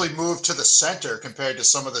 she's actually moved to the center compared to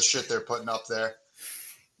some of the shit they're putting up there.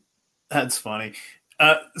 That's funny.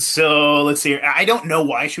 So let's see. I don't know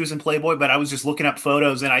why she was in Playboy, but I was just looking up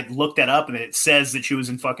photos and I looked that up and it says that she was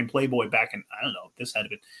in fucking Playboy back in, I don't know, this had to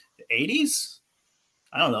be the 80s?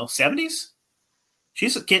 I don't know, 70s?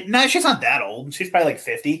 She's a kid. No, she's not that old. She's probably like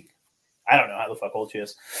 50. I don't know how the fuck old she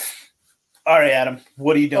is. All right, Adam,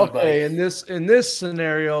 what are you doing, buddy? in this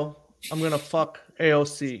scenario, I'm gonna fuck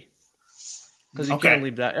AOC because you can't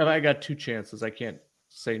leave that. If I got two chances, I can't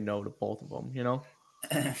say no to both of them. You know.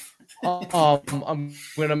 I'm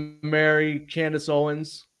gonna marry Candace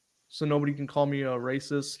Owens, so nobody can call me a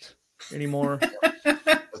racist anymore.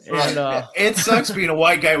 And it sucks being a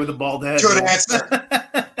white guy with a bald head. Good answer.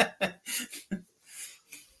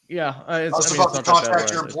 Yeah, I was about to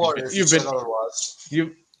contact your employer if you said otherwise.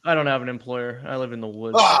 I don't have an employer. I live in the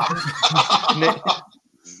woods.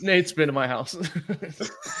 Nate's been to my house.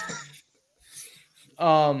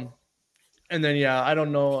 And then I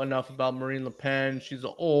don't know enough about Marine Le Pen. She's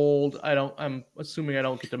old. I'm assuming I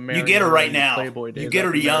don't get to marry. You get her right now. Playboy days. You get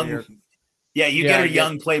her young. Yeah, you get her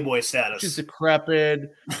young Playboy status. She's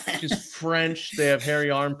decrepit. She's French. They have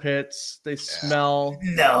hairy armpits. They smell.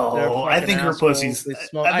 No, I think her pussy's. They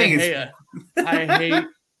smell. I hate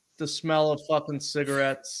the smell of fucking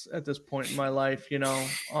cigarettes at this point in my life. You know,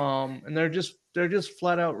 and they're just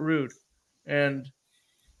flat out rude, and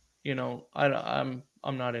you know,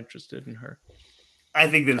 I'm not interested in her. I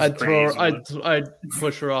think that's I'd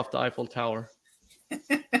push her off the Eiffel Tower.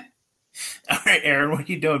 All right, Aaron, what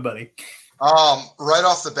are you doing, buddy? Right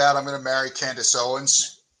off the bat, I'm going to marry Candace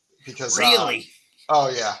Owens because really. Oh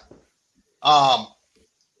yeah.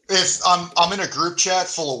 If I'm in a group chat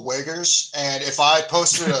full of wiggers, and if I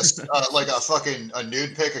posted a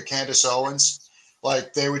nude pic of Candace Owens,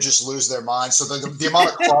 like they would just lose their mind. So the amount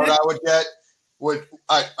of clout I would get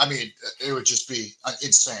it would just be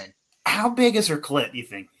insane. How big is her clit, you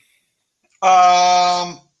think?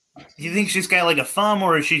 You think she's got like a thumb,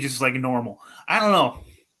 or is she just like normal? I don't know.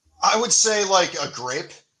 I would say like a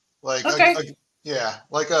grape, like okay.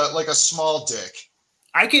 like a small dick.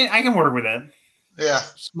 I can work with that. Yeah,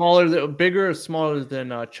 bigger or smaller than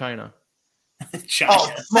China? China.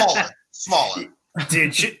 Oh, smaller.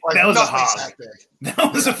 Dude, that was a hog.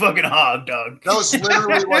 That was a fucking hog, dog. That was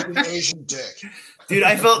literally like an Asian dick. Dude,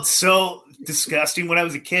 I felt so disgusting when I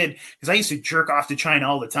was a kid because I used to jerk off to China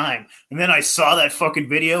all the time. And then I saw that fucking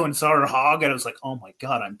video and saw her hog, and I was like, oh my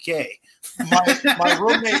God, I'm gay. My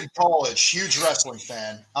roommate in college, huge wrestling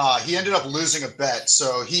fan, he ended up losing a bet.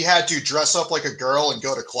 So he had to dress up like a girl and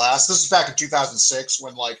go to class. This was back in 2006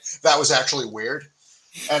 when like that was actually weird.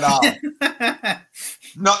 And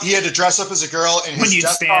no, he had to dress up as a girl and when you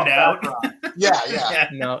stand out. Yeah.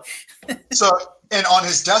 No. So, and on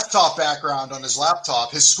his desktop background on his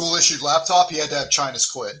laptop, his school issued laptop, he had to have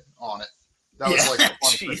China's clit on it. That was like the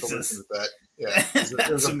fun Jesus. of the bet. Yeah,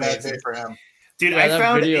 it was a bad day for him. Dude, I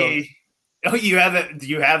found video. Oh, you have it? Do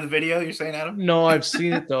you have the video? You're saying, Adam? No, I've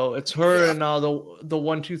seen it though. It's her and the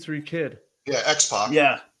 1-2-3 kid. Yeah, X-Pac.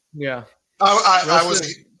 Yeah. I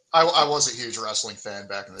was a huge wrestling fan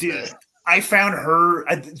back in the day. I found her.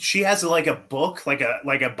 She has like a book, like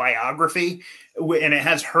a biography, and it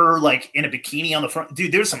has her like in a bikini on the front.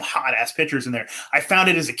 Dude, there's some hot ass pictures in there. I found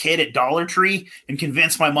it as a kid at Dollar Tree and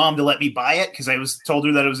convinced my mom to let me buy it because I told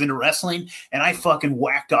her that I was into wrestling, and I fucking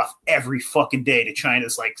whacked off every fucking day to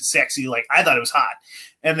China's like sexy. Like I thought it was hot,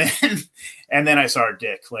 and then I saw her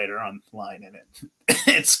dick later online, and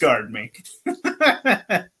it scarred me.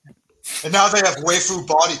 And now they have waifu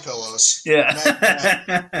body pillows. Yeah.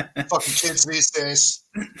 Fucking kids these days.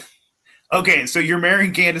 Okay, so you're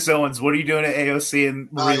marrying Candace Owens. What are you doing at AOC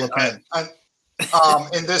and Marie Le Pen?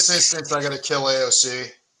 In this instance, I got to kill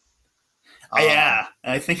AOC. Yeah,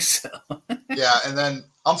 I think so. Yeah, and then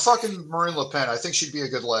I'm fucking Marine Le Pen. I think she'd be a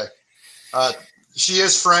good lay. She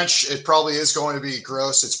is French. It probably is going to be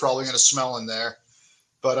gross. It's probably going to smell in there.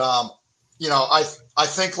 But, I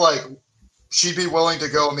think, like, she'd be willing to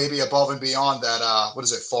go maybe above and beyond that,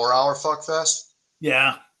 4-hour fuck fest?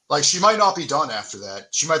 Yeah. Like, she might not be done after that.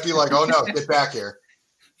 She might be like, oh, no, get back here.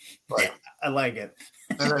 But, yeah, I like it.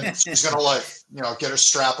 And then she's going to, get her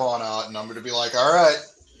strap on out, and I'm going to be like, all right,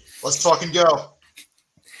 let's fucking go.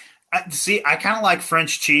 I kind of like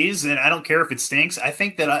French cheese, and I don't care if it stinks. I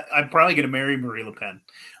think that I'm probably going to marry Marie Le Pen.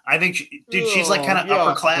 I think, she's like kind of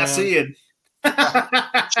upper classy, and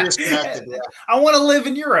She is connected, yeah. I want to live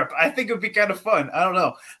in Europe. I think it would be kind of fun. I don't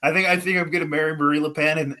know. I think I'm going to marry Marie Le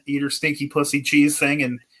Pen and eat her stinky pussy cheese thing.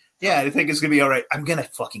 And yeah, I think it's going to be all right. I'm going to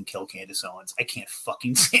fucking kill Candace Owens. I can't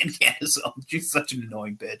fucking stand Candace Owens. She's such an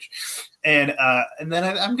annoying bitch. And then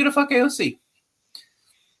I'm going to fuck AOC.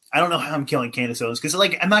 I don't know how I'm killing Candace Owens because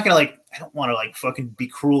I'm not gonna I don't want to fucking be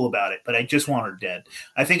cruel about it, but I just want her dead.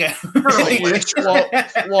 I think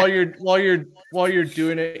while you're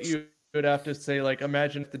doing it, you would have to say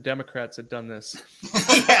imagine if the Democrats had done this.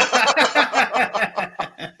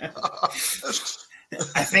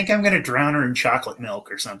 I think I'm gonna drown her in chocolate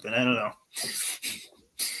milk or something. I don't know.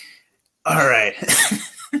 All right,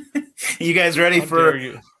 you guys ready for?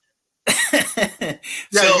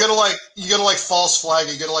 Yeah, you gotta false flag.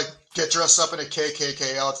 You gotta get dressed up in a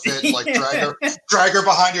KKK outfit, drag her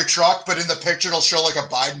behind your truck. But in the picture, it'll show a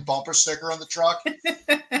Biden bumper sticker on the truck.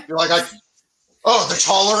 You're the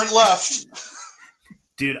tolerant left.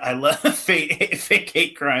 Dude, I love fake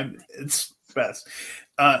hate crime. It's best.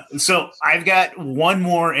 So I've got one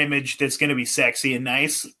more image that's going to be sexy and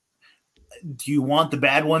nice. Do you want the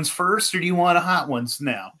bad ones first, or do you want the hot ones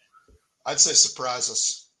now? I'd say surprise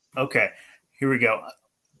us. Okay, here we go.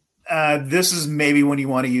 This is maybe when you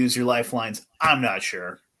want to use your lifelines. I'm not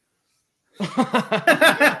sure. Oh,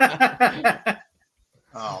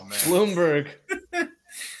 man. Bloomberg.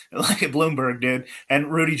 Look at Bloomberg, dude.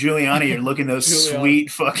 And Rudy Giuliani, you're looking at those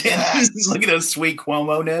sweet fucking, look at those sweet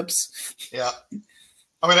Cuomo nips. Yeah.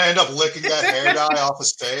 I'm going to end up licking that hair dye off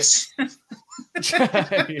his face.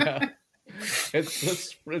 Yeah.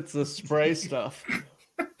 It's the spray stuff.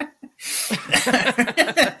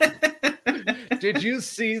 Did you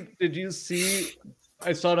see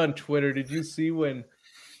I saw it on Twitter. Did you see when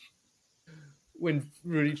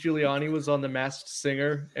Rudy Giuliani was on The Masked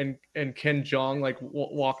Singer and Ken Jeong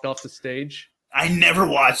walked off the stage? I never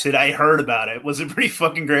watched it. I heard about it. Was it pretty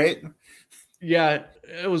fucking great? Yeah,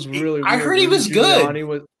 it was really weird. I heard he was good.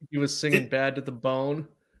 He was singing Bad to the Bone.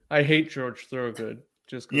 I hate George Thorogood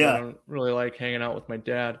just because I don't really like hanging out with my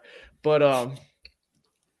dad. But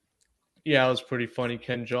yeah, it was pretty funny.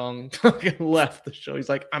 Ken Jeong left the show. He's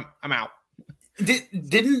like, I'm out.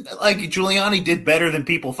 Didn't Giuliani did better than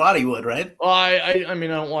people thought he would, right? Well, I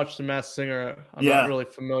mean, I don't watch The Masked Singer. I'm not really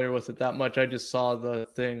familiar with it that much. I just saw the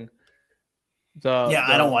thing.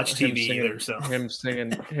 I don't watch TV either. So him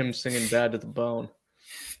singing Bad to the Bone.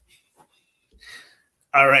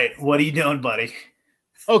 All right, what are you doing, buddy?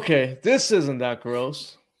 Okay, this isn't that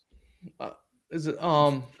gross. Is it?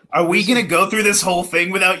 Are we going to go through this whole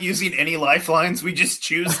thing without using any lifelines? We just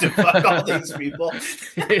choose to fuck all these people.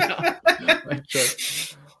 Yeah,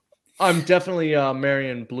 I'm definitely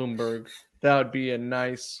marrying Bloomberg. That would be a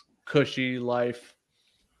nice, cushy life.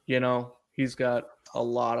 He's got a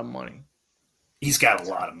lot of money. He's got a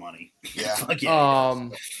lot of money. Yeah.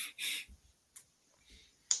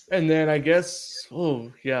 And then I guess,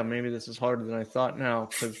 maybe this is harder than I thought now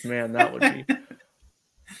because, man, that would be.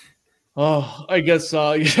 I guess,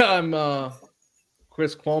 I'm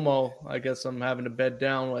Chris Cuomo. I guess I'm having to bed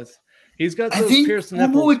down with. He's got those pierced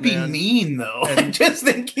nipples. Cuomo would be mean, though. I just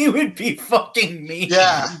think he would be fucking mean.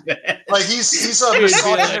 Yeah, he's a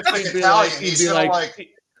misogynistic Italian. He's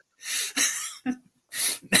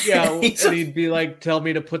yeah, and he'd be like, "Tell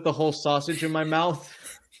me to put the whole sausage in my mouth."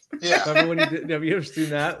 Yeah. Remember when have you ever seen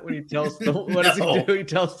that? When he tells does he do? He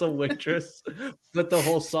tells the waitress, "Put the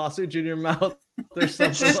whole sausage in your mouth," or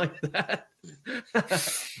something like that.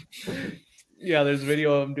 Yeah, there's a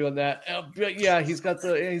video of him doing that. But yeah, he's got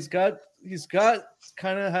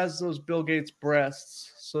kind of has those Bill Gates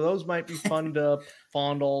breasts, so those might be fun to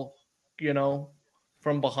fondle,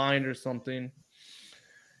 from behind or something.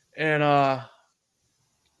 And I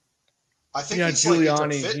think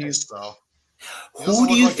Giuliani. Who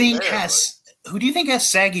do you think has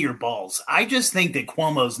saggier balls? I just think that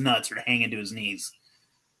Cuomo's nuts are hanging to his knees.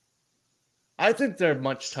 I think they're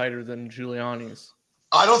much tighter than Giuliani's.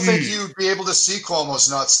 I don't think you'd be able to see Cuomo's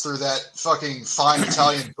nuts through that fucking fine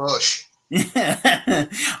Italian bush. Dude,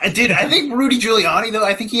 I think Rudy Giuliani, though,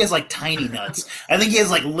 I think he has tiny nuts. I think he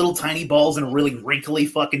has little tiny balls and a really wrinkly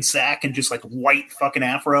fucking sack and just white fucking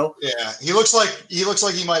afro. Yeah, he looks like he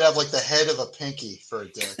might have the head of a pinky for a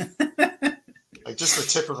dick. Just the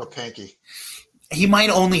tip of a pinky. He might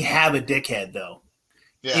only have a dickhead, though.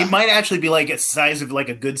 Yeah. He might actually be a size of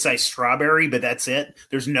a good sized strawberry, but that's it.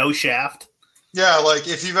 There's no shaft. Yeah,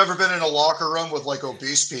 if you've ever been in a locker room with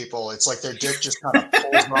obese people, it's their dick just kind of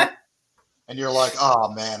pulls them up, and you're like,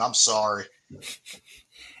 "Oh man, I'm sorry."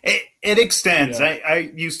 It extends. Yeah.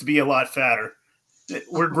 I used to be a lot fatter.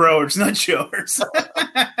 We're growers, not showers.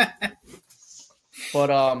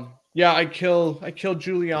 But Yeah, I kill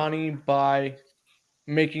Giuliani by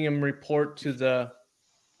making him report to the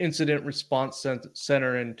incident response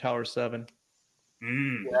center in Tower 7.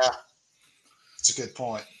 Yeah, that's a good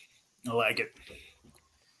point. I like it.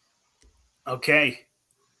 Okay,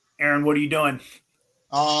 Aaron, what are you doing?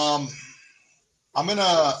 I'm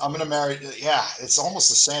gonna marry. Yeah, it's almost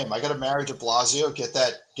the same. I got to marry De Blasio, get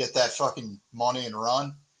that fucking money and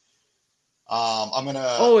run. I'm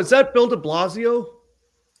gonna. Oh, is that Bill de Blasio?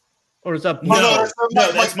 Or is that No,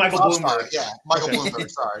 that's Michael Bloomberg. Sorry, yeah, Michael Okay. Bloomberg.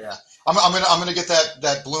 Sorry, yeah. I'm gonna get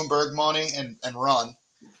that Bloomberg money and run.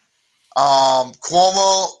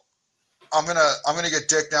 Cuomo, I'm gonna get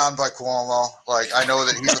dicked down by Cuomo. Like, I know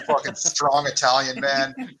that he's a fucking strong Italian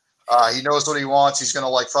man. He knows what he wants. He's gonna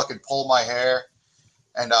like fucking pull my hair,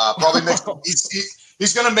 and probably make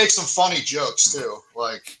he's gonna make some funny jokes too.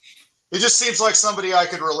 Like, he just seems like somebody I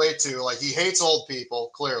could relate to. Like, he hates old people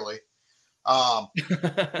clearly. And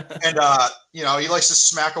you know, he likes to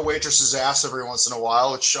smack a waitress's ass every once in a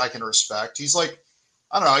while, which I can respect. He's like,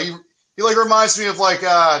 I don't know, he like reminds me of like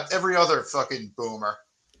every other fucking boomer.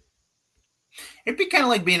 It'd be kind of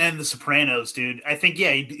like being in The Sopranos, dude. I think,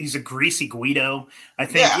 yeah, he's a greasy Guido. I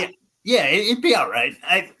think, yeah, it'd be all right.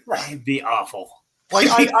 It'd be awful. Like,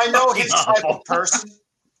 I know his type awful. of person.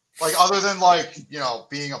 Like, other than like, you know,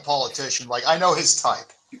 being a politician, like I know his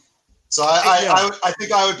type. So I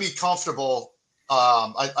think I would be comfortable.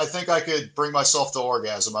 I think I could bring myself to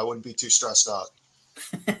orgasm. I wouldn't be too stressed out.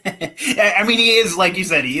 I mean, he is, like you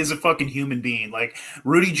said, he is a fucking human being. Like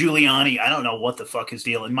Rudy Giuliani, I don't know what the fuck his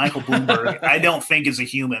deal. And Michael Bloomberg, I don't think is a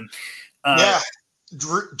human. Yeah,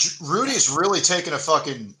 Rudy's really taken a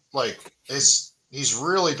fucking like he's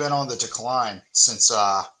really been on the decline since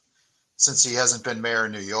he hasn't been mayor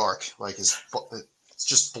of New York. Like it's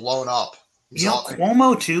just blown up.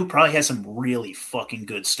 Cuomo too probably has some really fucking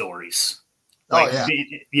good stories. Like,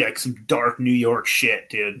 yeah, some dark New York shit,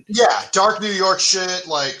 dude. Yeah, dark New York shit,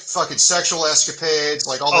 like fucking sexual escapades,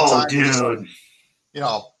 like all the time. Dude. You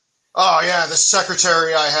know, oh yeah, the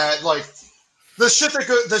secretary I had, like the shit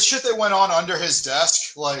that went on under his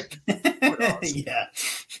desk, like yeah.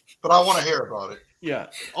 But I want to hear about it. Yeah,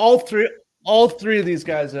 all three of these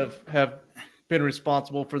guys have been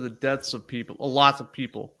responsible for the deaths of people, lots of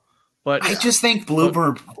people. But I just think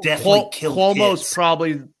Bloomberg definitely killed Cuomo's kids.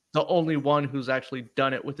 probably the only one who's actually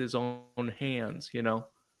done it with his own hands, you know?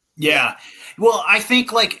 Yeah. Well, I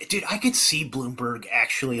think, like, dude, I could see Bloomberg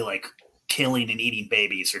actually, like, killing and eating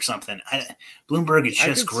babies or something. Bloomberg is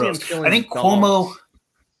just gross. I think Cuomo.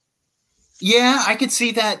 Yeah, I could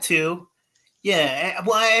see that too. Yeah.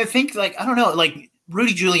 Well, I think, like, I don't know, like,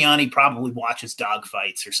 Rudy Giuliani probably watches dog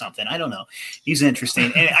fights or something. I don't know. He's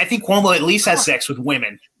interesting. And I think Cuomo at least has sex with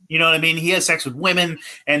women. You know what I mean? He has sex with women,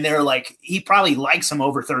 and they're like, he probably likes them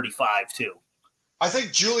over 35 too. I think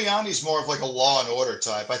Giuliani's more of like a Law and Order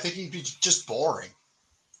type. I think he'd be just boring.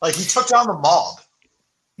 Like, he took down the mob.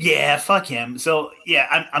 Yeah, fuck him. So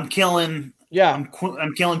yeah, I'm killing. Yeah, I'm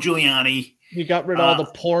killing Giuliani. He got rid of all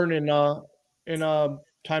the porn in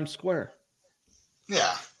Times Square.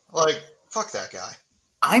 Yeah, like fuck that guy.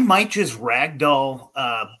 I might just ragdoll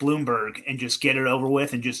Bloomberg and just get it over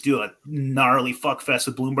with and just do a gnarly fuck fest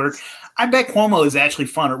with Bloomberg. I bet Cuomo is actually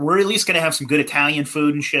fun. We're at least going to have some good Italian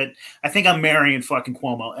food and shit. I think I'm marrying fucking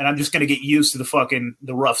Cuomo, and I'm just going to get used to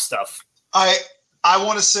the rough stuff. I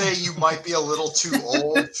want to say you might be a little too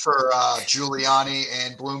old for Giuliani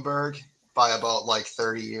and Bloomberg by about like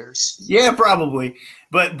 30 years. Yeah, probably.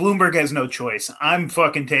 But Bloomberg has no choice. I'm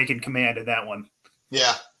fucking taking command of that one.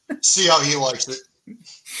 Yeah. See how he likes it.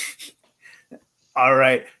 All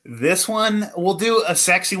right. This one, we'll do a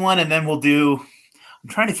sexy one, and then I'm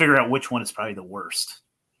trying to figure out which one is probably the worst.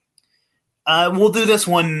 We'll do this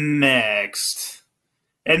one next.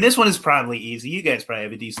 And this one is probably easy. You guys probably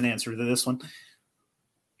have a decent answer to this one.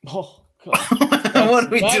 Oh, God. What are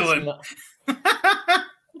we doing?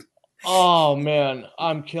 Oh, man.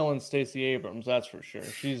 I'm killing Stacey Abrams, that's for sure.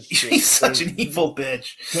 She's such an evil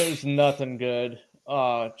bitch. There's nothing good.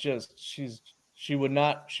 She would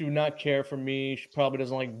not care for me. She probably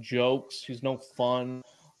doesn't like jokes. She's no fun.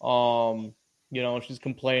 You know, she's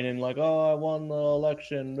complaining like, "Oh, I won the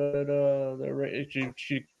election." She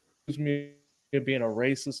accused me of being a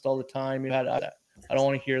racist all the time. I don't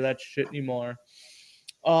want to hear that shit anymore.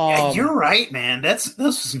 Yeah, you're right, man. Those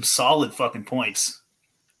are some solid fucking points.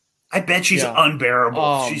 I bet she's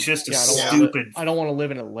unbearable. She's just stupid. I don't want to live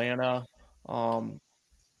in Atlanta.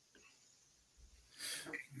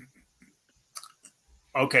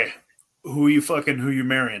 Okay. Who you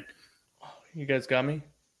marrying? You guys got me?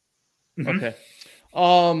 Mm-hmm. Okay.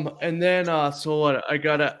 And then so what? I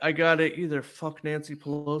gotta either fuck Nancy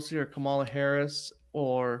Pelosi or Kamala Harris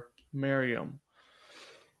or marry him.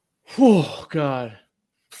 Oh God.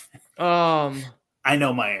 I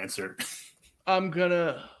know my answer. I'm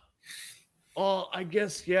gonna. Oh, I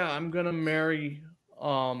guess I'm gonna marry.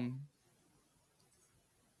 I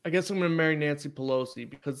guess I'm gonna marry Nancy Pelosi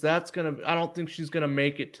because that's gonna. I don't think she's gonna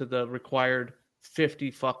make it to the required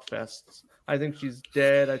 50 fuck fests. I think she's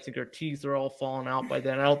dead. I think her teeth are all falling out by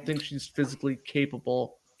then. I don't think she's physically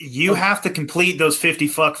capable. You have to complete those 50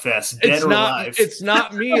 fuck fests, dead It's or not. alive. It's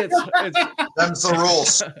not me. It's Them's the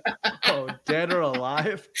rules. oh, dead or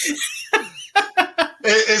alive.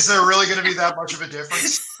 Is there really going to be that much of a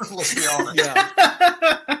difference? Let's be honest. Yeah.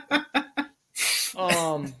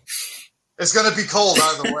 It's going to be cold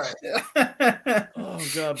either way. Oh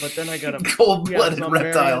God! But then I got a cold-blooded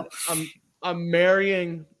reptile. I'm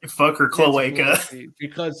marrying Fuck her cloaca.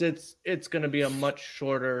 because it's going to be a much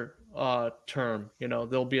shorter term. You know,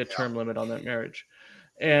 there'll be a term limit on that marriage,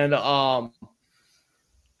 and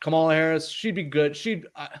Kamala Harris, she'd be good.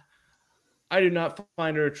 I do not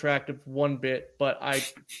find her attractive one bit, but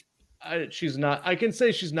she's not. I can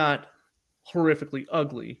say she's not horrifically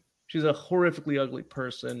ugly. She's a horrifically ugly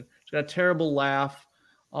person. She's got a terrible laugh.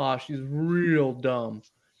 She's real dumb.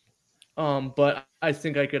 But I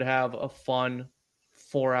think I could have a fun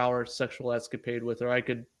 4-hour sexual escapade with her. I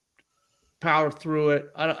could power through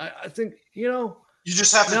it. I think, You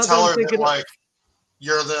just have to tell her that, like,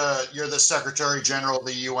 you're the Secretary General of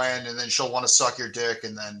the UN, and then she'll want to suck your dick,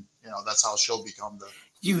 and then that's how she'll become the.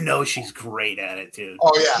 She's great at it, dude.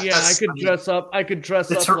 Oh yeah, yeah. I could dress up.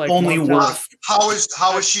 That's her like only Montel. worth. How is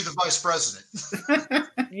she the vice president?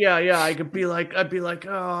 Yeah. I'd be like,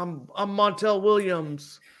 I'm Montel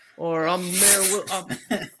Williams, or I'm Mayor.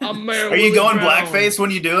 I'm Mayor. Are you going Brown. blackface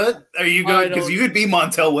when you do it? Are you going because you could be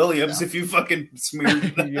Montel Williams if you fucking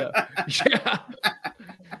smeared?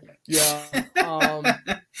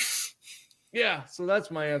 Yeah. So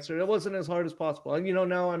that's my answer. It wasn't as hard as possible, and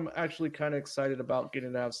now I'm actually kind of excited about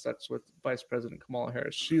getting to have sex with Vice President Kamala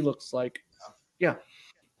Harris. She looks like, All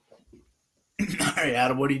right,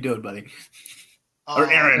 Adam, what are you doing, buddy?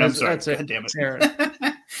 Or Aaron, I'm sorry. That's it. God damn it, Aaron.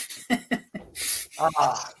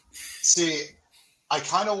 See, I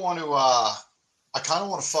kind of want to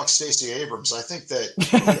fuck Stacey Abrams. I think that,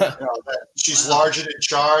 that she's large and in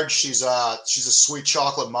charge. She's a sweet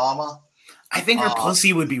chocolate mama. I think her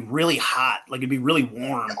pussy would be really hot. Like, it'd be really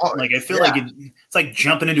warm. Like, I feel like it's like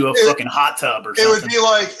jumping into a fucking hot tub or something.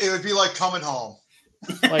 It would be like coming home.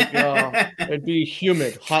 Like it'd be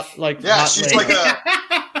humid, hot, like yeah, hot she's lady.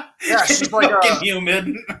 she's like fucking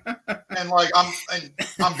humid. And like I'm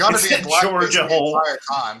gonna be in blackface Georgia the hole. entire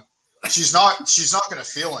time. She's not gonna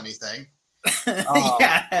feel anything.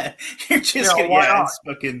 You're just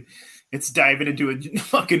it's diving into a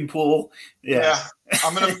fucking pool. Yeah.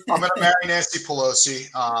 I'm gonna marry Nancy Pelosi.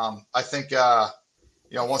 I think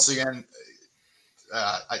once again,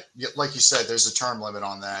 like you said, there's a term limit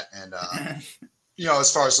on that, and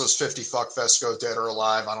as far as those 50 fuck fests go, dead or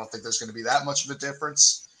alive, I don't think there's going to be that much of a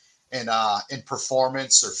difference in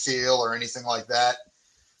performance or feel or anything like that.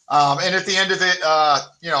 And at the end of it,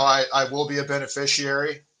 I will be a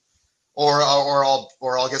beneficiary. Or I'll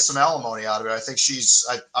get some alimony out of it. I think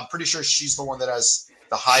I'm pretty sure she's the one that has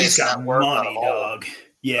the highest net worth. Money, dog.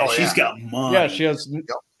 Yeah, she's got money. Yeah, she has.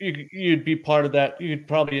 You'd be part of that. You'd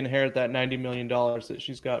probably inherit that $90 million that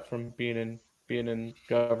she's got from being in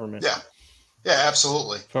government. Yeah,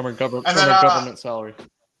 absolutely. From her government salary.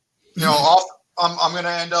 I'm going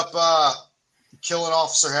to end up killing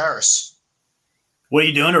Officer Harris. What are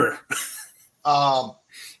you doing to her?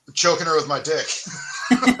 Choking her with my dick.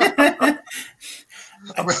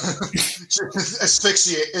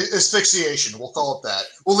 Asphyxiation. We'll call it that.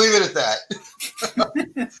 We'll leave it at that.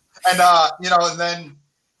 And and then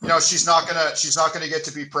she's not gonna get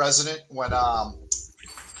to be president when Joe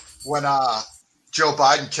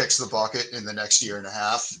Biden kicks the bucket in the next year and a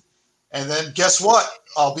half. And then guess what?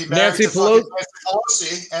 I'll be married to Nancy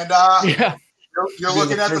Pelosi, and you're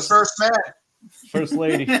looking at the first man, first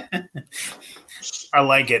lady. I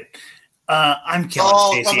like it. I'm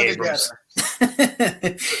killing Stacey Abrams.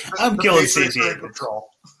 I'm killing Stacey Abrams.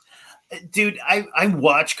 Dude, I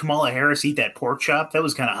watched Kamala Harris eat that pork chop. That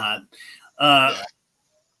was kind of hot.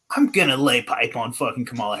 I'm going to lay pipe on fucking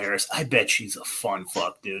Kamala Harris. I bet she's a fun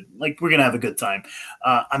fuck, dude. Like, we're going to have a good time.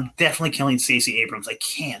 I'm definitely killing Stacey Abrams. I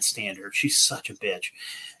can't stand her. She's such a bitch.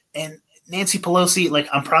 And Nancy Pelosi, like,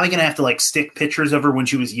 I'm probably going to have to, like, stick pictures of her when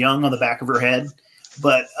she was young on the back of her head.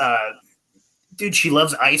 But, dude, she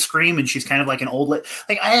loves ice cream, and she's kind of like an old like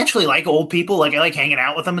I actually like old people. Like, I like hanging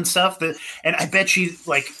out with them and stuff. And I bet she,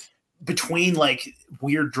 like, between, like,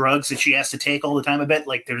 weird drugs that she has to take all the time, I bet,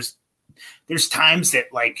 like, there's times that,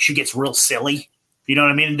 like, she gets real silly You know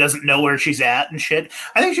what I mean? And doesn't know where she's at and shit.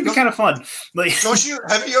 I think she'd be kind of fun. Like, Have you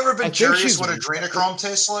ever I been think curious she's- what adrenochrome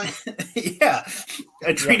tastes like? yeah,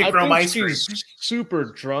 I adrenochrome think ice cream. she's super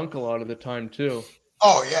drunk a lot of the time too.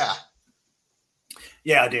 Oh yeah.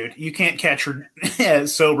 Yeah, dude, you can't catch her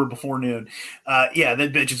sober before noon. Yeah,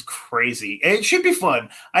 that bitch is crazy. It should be fun.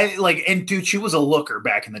 And dude, she was a looker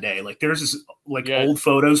back in the day. Like, there's this old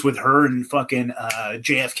photos with her and fucking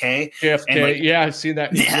JFK. JFK, And, yeah, I've seen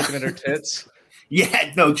that. Yeah. Looking at her tits.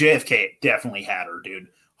 Yeah, no, JFK definitely had her, dude.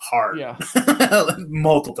 Hard. Yeah.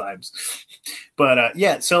 Multiple times. But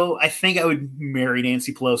yeah, so I think I would marry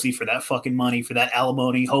Nancy Pelosi for that fucking money, for that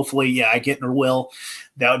alimony. Hopefully, yeah, I get in her will.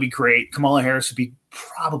 That would be great. Kamala Harris would be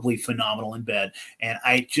probably phenomenal in bed. And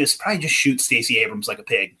I probably just shoot Stacey Abrams like a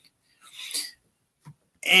pig.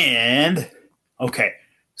 And okay,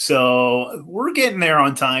 so we're getting there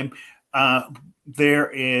on time. There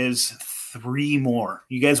is 3 more.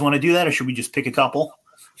 You guys want to do that, or should we just pick a couple?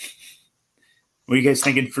 What are you guys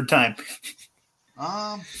thinking for time?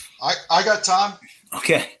 I got time.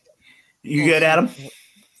 Okay, you good, Adam?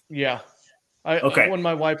 Yeah. Okay. When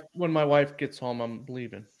my wife gets home, I'm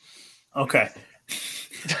leaving. Okay.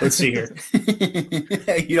 Let's see here.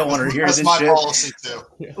 You don't want to hear That's this my shit. policy too.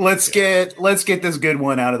 Let's get this good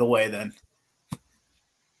one out of the way then.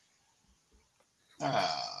 I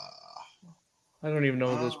don't even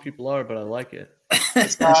know who those people are, but I like it.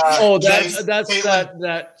 That's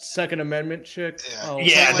that Second Amendment chick. Yeah. Oh,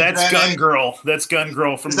 Yeah, Caitlin that's Bennett. Gun Girl. That's Gun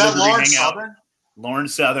Girl from Is that Liberty Lauren Hangout. Southern? Lauren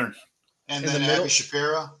Southern. And In then the middle? Abby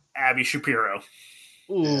Shapiro. Abby Shapiro.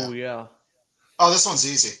 Ooh, yeah. Oh, this one's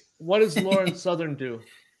easy. What does Lauren Southern do?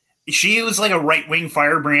 She was like a right-wing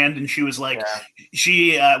firebrand, and she was like,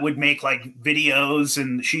 she would make like videos,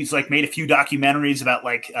 and she's like made a few documentaries about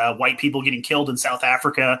like white people getting killed in South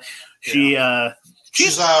Africa. She's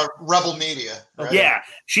Rebel Media. Right? yeah,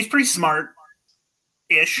 she's pretty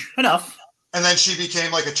smart-ish enough. And then she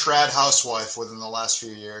became like a trad housewife within the last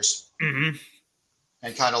few years, Mm-hmm.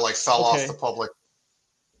 and kind of like fell off the public.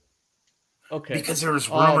 Okay. Because there was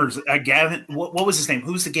rumors. Gavin, what was his name?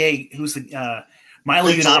 Who's the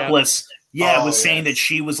Miley Yiannopoulos? Yeah, was saying that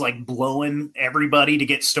she was like blowing everybody to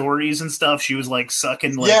get stories and stuff. She was like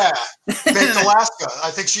sucking. Like, yeah, Baked Alaska.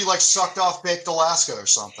 I think she like sucked off Baked Alaska or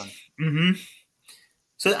something. Mm-hmm.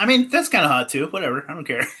 So I mean, that's kind of hot too. Whatever, I don't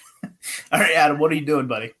care. All right, Adam, what are you doing,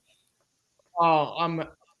 buddy? Oh,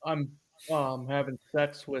 I'm having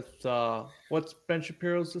sex with what's Ben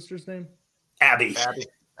Shapiro's sister's name? Abby.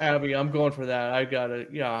 Abby, I'm going for that. I gotta,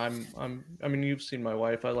 yeah. I mean, you've seen my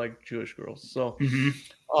wife. I like Jewish girls, so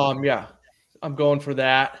yeah, I'm going for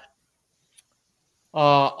that.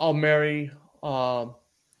 I'll marry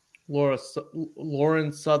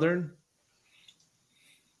Lauren Southern.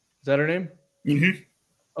 Is that her name? Mm-hmm.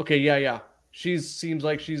 Okay, yeah. She seems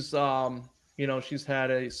like she's she's had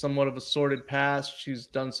a somewhat of a sordid past. She's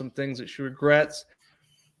done some things that she regrets.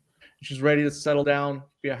 She's ready to settle down,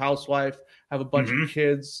 be a housewife, have a bunch of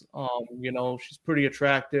kids. She's pretty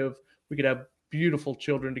attractive. We could have beautiful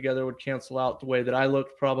children together. Would cancel out the way that I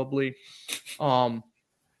looked probably. And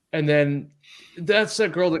then that's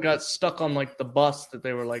that girl that got stuck on like the bus that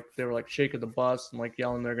they were like shaking the bus and like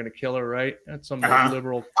yelling they're gonna kill her, right? That's some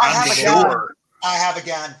liberal. I have a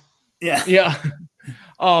gun. Yeah. Yeah.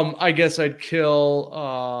 I guess I'd kill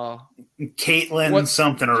Caitlin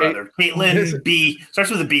something or other. Caitlin B. Starts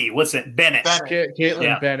with a B. What's it? Bennett.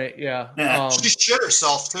 Caitlin Bennett, yeah. She shit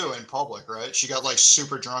herself too in public, right? She got like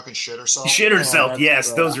super drunk and shit herself. Shit herself.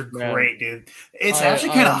 Yes, gross, those are man. great, dude. It's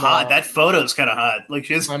actually kind of hot. That photo's kind of hot. Like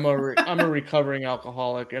she's. I'm a recovering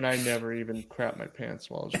alcoholic, and I never even crap my pants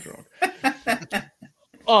while I was drunk.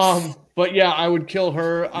 But yeah, I would kill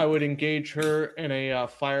her. I would engage her in a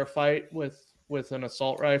firefight with an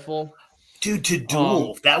assault rifle. Dude, to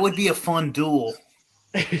duel. That would be a fun duel.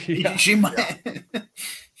 Yeah. She might.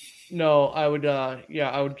 No, I would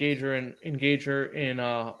engage her in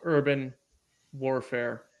urban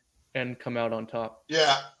warfare and come out on top.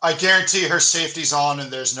 Yeah, I guarantee her safety's on and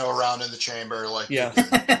there's no round in the chamber. Like, Yeah.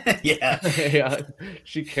 Yeah. Yeah.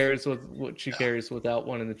 She carries with what she carries without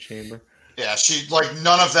one in the chamber. yeah, she like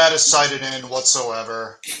none of that is sighted in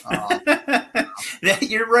whatsoever.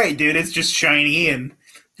 You're right, dude. It's just shiny and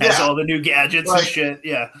has all the new gadgets and shit.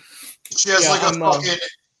 Yeah. She has like a fucking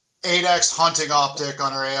 8x hunting optic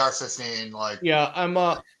on her AR-15. Like, yeah,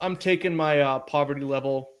 I'm taking my poverty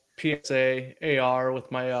level PSA AR with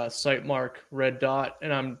my sight mark red dot,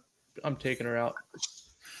 and I'm taking her out.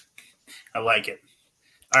 I like it.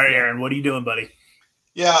 All right, Aaron, what are you doing, buddy?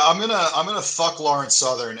 yeah, I'm gonna fuck Lauren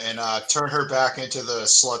Southern and turn her back into the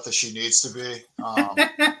slut that she needs to be.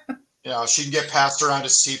 she can get passed around to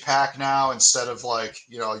CPAC now instead of like,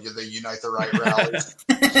 the Unite the Right rallies.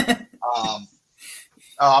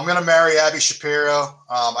 I'm going to marry Abby Shapiro.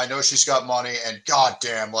 I know she's got money, and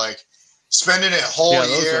goddamn, like spending a whole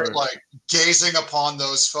year like gazing upon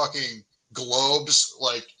those fucking globes,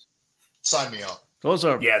 like sign me up. Those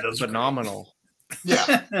are those phenomenal.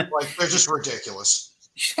 Yeah, like they're just ridiculous.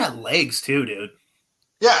 She's got legs too, dude.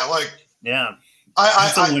 Yeah, like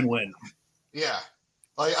it's a win-win. Yeah,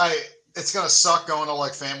 like it's gonna suck going to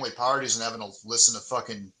like family parties and having to listen to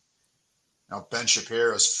fucking Ben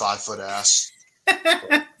Shapiro's 5-foot ass.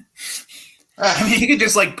 I mean, you could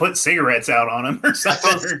just like put cigarettes out on him or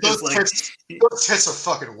something. Those tits are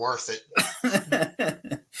fucking worth it.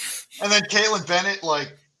 And then Caitlin Bennett,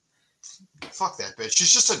 like, fuck that bitch.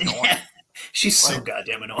 She's just annoying. Yeah, she's so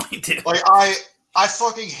goddamn annoying, too. Like, I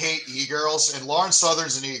fucking hate e-girls, and Lauren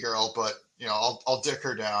Southern's an e-girl, but I'll dick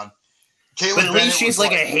her down. Caitlin but at least she's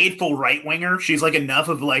like a hateful right winger. She's like enough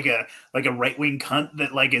of like a right wing cunt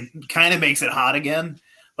that like it kind of makes it hot again.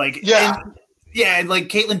 Like and like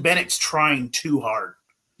Caitlin Bennett's trying too hard.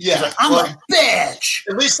 Yeah, she's like, I'm a bitch.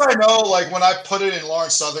 At least I know, like when I put it in Lauren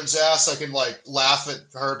Southern's ass, I can like laugh at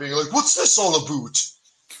her being like, "What's this all about?"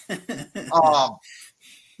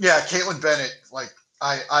 Yeah, Caitlin Bennett, like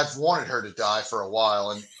I've wanted her to die for a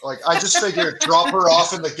while, and like I just figured drop her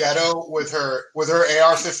off in the ghetto with her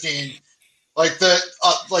AR-15. Like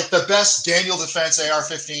the best Daniel Defense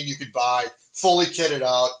AR-15 you could buy, fully kitted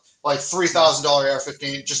out, like $3,000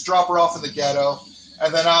 AR-15. Just drop her off in the ghetto,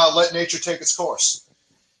 and then let nature take its course.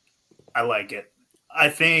 I like it. I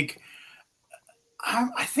think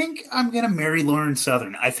I'm gonna marry Lauren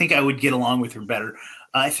Southern. I think I would get along with her better.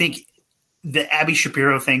 I think the Abby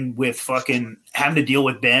Shapiro thing with fucking having to deal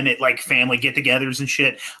with Ben at like family get-togethers and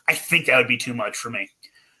shit. I think that would be too much for me.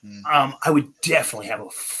 I would definitely have a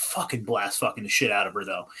fucking blast fucking the shit out of her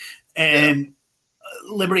though. And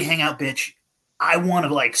Liberty Hangout bitch, I want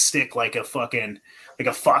to like stick like a fucking like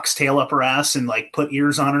a foxtail up her ass and like put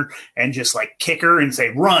ears on her and just like kick her and say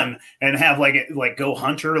run and have like go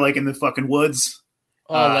hunt her like in the fucking woods.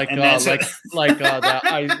 Like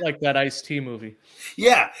that Ice-T movie.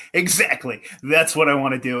 Yeah, exactly. That's what I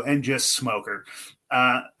want to do, and just smoke her.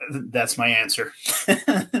 That's my answer.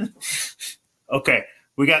 Okay,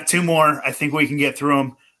 we got 2 more. I think we can get through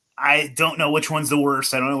them. I don't know which one's the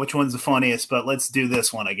worst. I don't know which one's the funniest, but let's do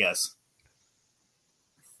this one, I guess.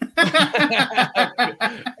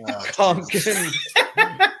 Pumpkin.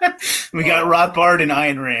 We got Rothbard and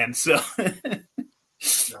Ayn Rand, so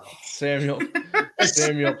Samuel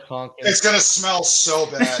Conkin. It's gonna smell so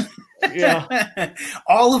bad. Yeah,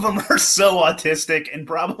 all of them are so autistic, and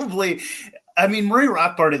probably, I mean, Murray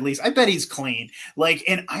Rothbard at least. I bet he's clean. Like,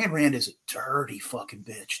 and Ayn Rand is a dirty fucking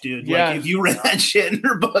bitch, dude. Yeah. Like, if you read that shit in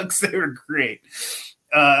her books, they were great.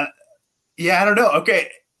 Yeah, I don't know. Okay,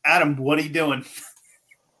 Adam, what are you doing?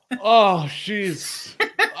 Oh, jeez.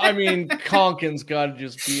 I mean, Conkin's got to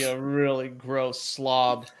just be a really gross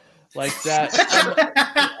slob like that.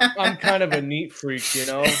 I'm kind of a neat freak, you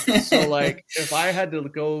know? So, like, if I had to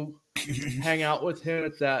go hang out with him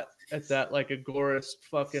at that like agorist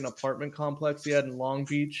fucking apartment complex he had in Long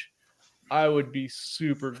Beach, I would be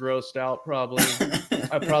super grossed out probably.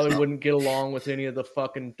 I probably wouldn't get along with any of the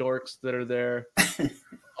fucking dorks that are there.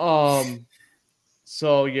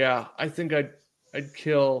 So, yeah, I think I'd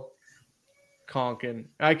kill Conkin.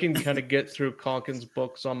 I can kind of get through Conkin's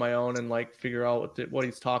books on my own and like figure out what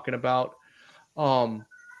he's talking about.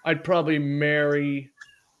 I'd probably marry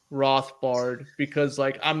Rothbard because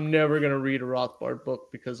like I'm never gonna read a Rothbard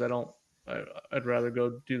book because I'd rather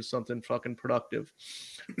go do something fucking productive.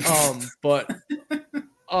 But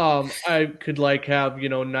I could like have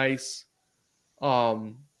nice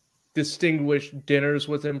distinguished dinners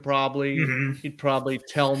with him probably. Mm-hmm. He'd probably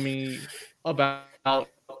tell me about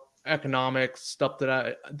economics stuff that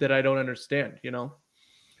I don't understand, and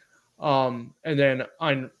then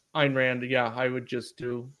Ayn Rand, yeah, I would just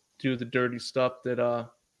do the dirty stuff that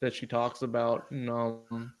she talks about, and I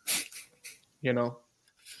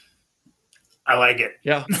like it.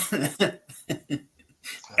 Yeah.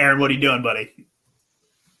 Aaron, what are you doing, buddy?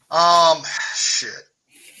 Shit.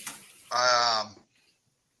 I'm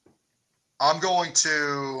going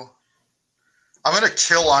to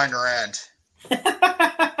kill Ayn Rand.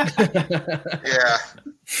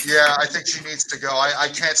 Yeah, I think she needs to go. I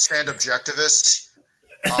can't stand objectivists.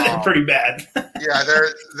 Pretty bad. Yeah,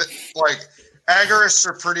 they're like agorists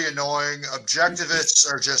are pretty annoying. Objectivists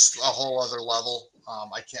are just a whole other level.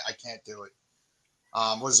 I can't do it.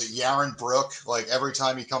 What is it, Yaron Brook? Like every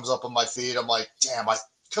time he comes up on my feed, I'm like, damn, I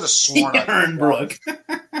could have sworn Yaron Brook.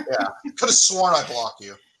 Yeah, could have sworn I blocked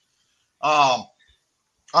you.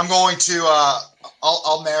 I'm going to.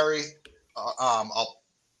 I'll marry. I'll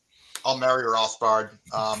marry Rothbard.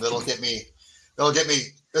 That'll get me.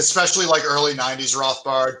 Especially like early '90s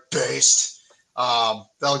Rothbard based.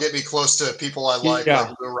 That'll get me close to people I like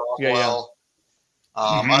Lou Rockwell.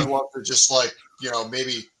 I'd love to just like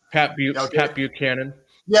maybe Pat Buchanan.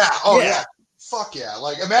 Yeah. Oh yeah. Fuck yeah.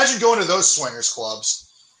 Like imagine going to those swingers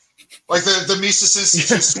clubs, like the Mises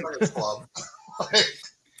Institute swingers club. Like,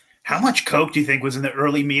 how much coke do you think was in the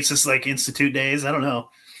early Mises like Institute days? I don't know.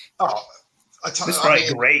 Oh, it's probably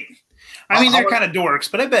great. I mean, they're kind of dorks,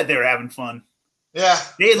 but I bet they're having fun. Yeah,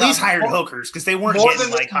 they at least hired hookers because they weren't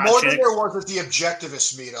getting like hot chicks. More than there was at the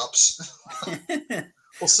objectivist meetups.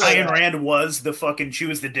 Ayn Rand was the fucking. She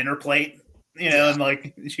was the dinner plate, and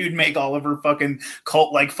like she would make all of her fucking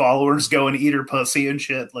cult like followers go and eat her pussy and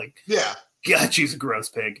shit. Like, yeah, God, she's a gross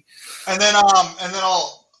pig. And then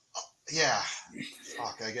I'll,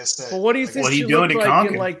 fuck. I guess that. Well, what do you think? What are you doing to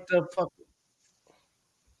Konkin? Like the fuck.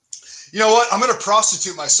 You know what? I'm going to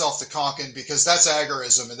prostitute myself to Konkin because that's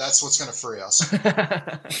agorism, and that's what's going to free us.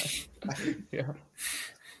 Yeah.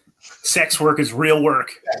 Sex work is real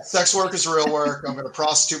work. Yeah, sex work is real work. I'm going to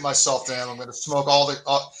prostitute myself to him. I'm going to smoke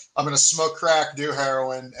I'm going to smoke crack, do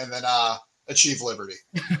heroin, and then achieve liberty.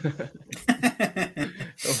 It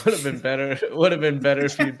would have been better. It would have been better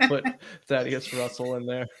if you put Thaddeus Russell in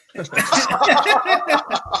there.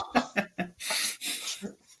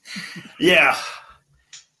 Yeah.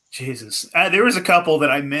 Jesus. There was a couple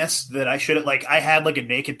that I missed that I should have, like, I had like a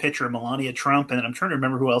naked picture of Melania Trump, and I'm trying to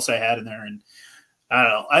remember who else I had in there. And I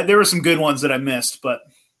don't know. There were some good ones that I missed, but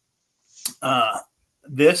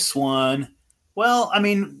this one, well, I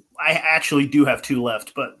mean, I actually do have two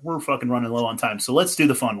left, but we're fucking running low on time. So let's do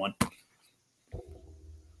the fun one.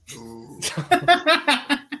 Ooh.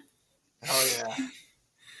 Hell yeah.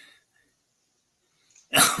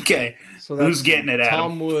 Okay. So who's getting it, Adam?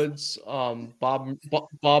 Tom Woods, Bob Murphy.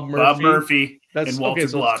 Bob Murphy and Walter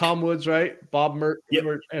Block. It's Tom Woods, right? Bob Murphy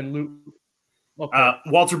and Lou. Okay.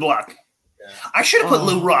 Walter Block. Yeah. I should have put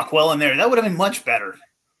Lou Rockwell in there. That would have been much better.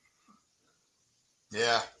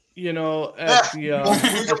 Yeah. You know, we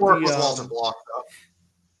can work with Walter Block,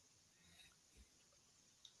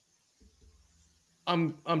 though.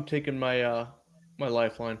 I'm taking my my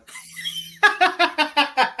lifeline.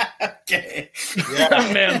 Okay.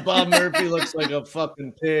 Yeah. Man, Bob Murphy looks like a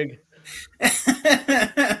fucking pig.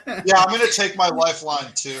 Yeah, I'm gonna take my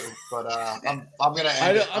lifeline too, but I'm gonna.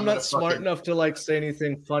 I'm not smart enough to like say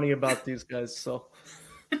anything funny about these guys, so.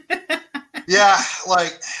 Yeah,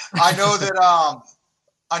 like I know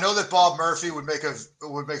that Bob Murphy would make a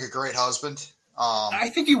great husband.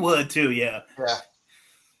 I think he would too. Yeah. Yeah.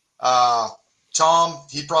 Tom,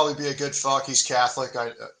 he'd probably be a good fuck. He's Catholic.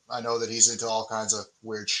 I know that he's into all kinds of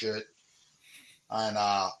weird shit. And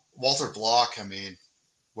Walter Block, I mean,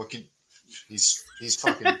 he's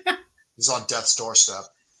fucking he's on death's doorstep.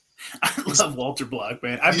 I love Walter Block,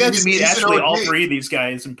 man. I've got to meet actually all three of these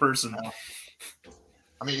guys in person.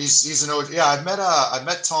 I mean, he's an OG. Yeah, I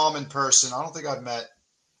met Tom in person. I don't think I've met.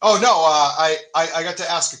 Oh no, I got to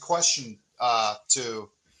ask a question to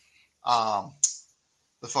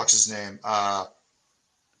the fuck's his name?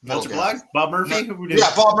 Walter Block? Bob Murphy?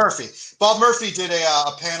 Yeah, Bob Murphy. Bob Murphy did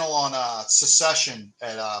a panel on secession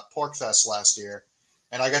at PorcFest last year,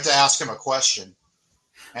 and I got to ask him a question.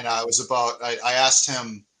 And I asked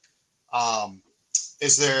him,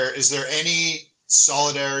 is there any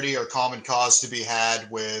solidarity or common cause to be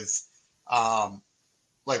had with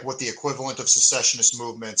like what the equivalent of secessionist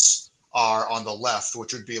movements are on the left,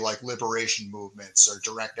 which would be like liberation movements or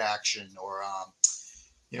direct action or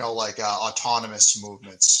like autonomous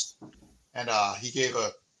movements. And he gave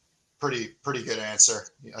a pretty good answer.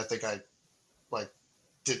 I think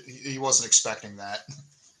he wasn't expecting that.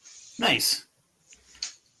 Nice.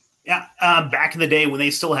 Yeah, back in the day when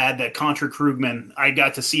they still had the Contra Krugman, I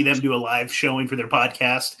got to see them do a live showing for their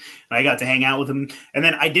podcast, and I got to hang out with them. And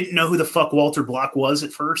then I didn't know who the fuck Walter Block was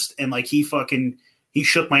at first, and like he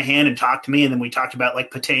shook my hand and talked to me, and then we talked about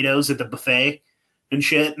like potatoes at the buffet and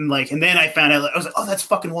shit, and then I found out, I was like, oh, that's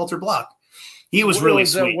fucking Walter Block. He was really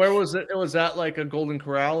sweet. Where was it? Was that like a Golden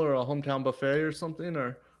Corral or a hometown buffet or something,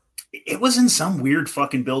 or? It was in some weird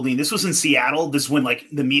fucking building. This was in Seattle. This is when like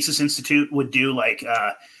the Mises Institute would do like.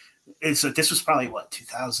 This was probably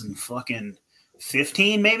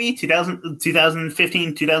 2015, maybe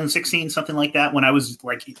 2015, 2016, something like that. When I was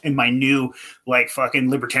like in my new like fucking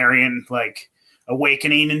libertarian like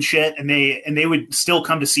awakening and shit, and they would still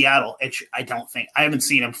come to Seattle. I haven't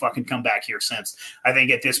seen them fucking come back here since. I think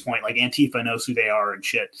at this point like Antifa knows who they are and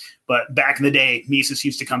shit. But back in the day, Mises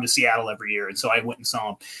used to come to Seattle every year, and so I went and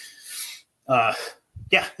saw them.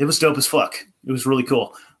 Yeah, it was dope as fuck. It was really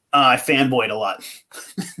cool. I fanboyed a lot.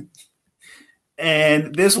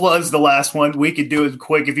 And this was the last one. We could do it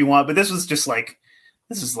quick if you want, but this is like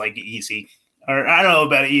easy. Or I don't know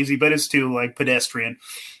about easy, but it's too like pedestrian.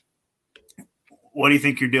 What do you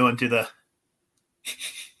think you're doing to the?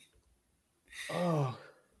 Oh,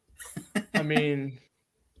 I mean,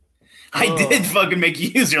 I did fucking make you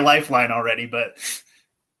use your lifeline already, but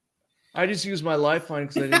I just used my lifeline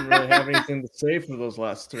because I didn't really have anything to say for those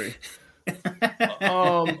last three.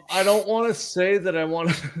 I don't want to say that I want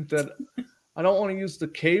that. I don't want to use the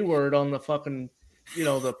K word on the fucking,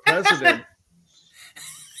 the president.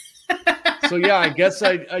 So yeah, I guess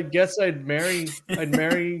I'd marry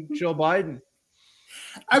Joe Biden.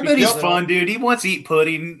 I bet he's fun, dude. He wants to eat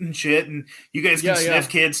pudding and shit, and you guys can sniff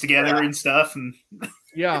kids together and stuff. And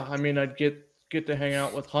yeah, I mean, I'd get to hang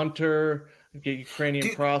out with Hunter, get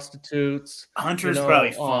Ukrainian prostitutes. Hunter's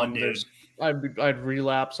probably fun, dude. I'd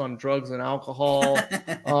relapse on drugs and alcohol.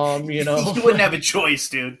 You wouldn't have a choice,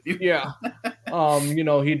 dude. Yeah.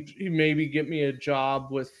 He'd maybe get me a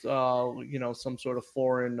job with some sort of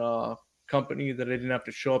foreign company that I didn't have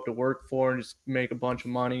to show up to work for and just make a bunch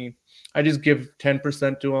of money. I just give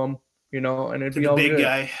 10% to him, and it'd be all big good.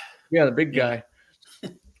 Guy. Yeah, the big guy.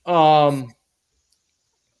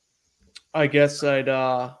 I guess I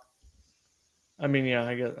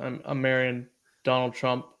guess I'm marrying Donald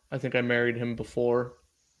Trump. I think I married him before.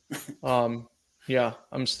 Yeah,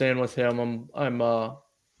 I'm staying with him. I'm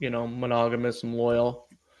monogamous. I'm loyal.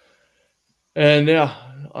 And yeah,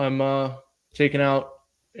 I'm taking out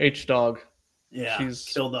H-Dog. Yeah,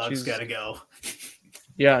 Kill Dog's got to go.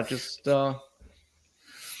 Yeah, just I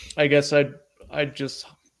guess I'd just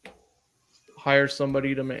hire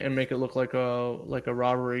somebody to and make it look like a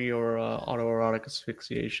robbery or autoerotic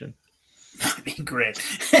asphyxiation. That'd be great.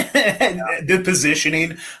 The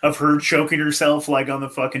positioning of her choking herself like on the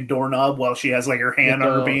fucking doorknob while she has like her hand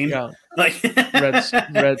on her bean. Yeah. Like red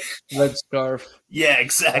scarf. Yeah,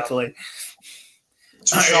 exactly.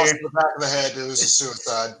 2 shots in the back of the head. It was a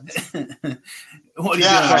suicide. What do you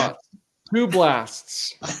doing? 2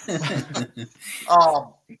 blasts.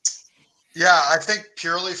 Yeah, I think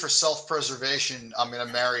purely for self-preservation, I'm going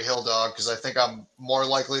to marry Hill Dog because I think I'm more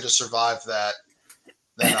likely to survive that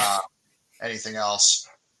than anything else.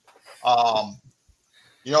 I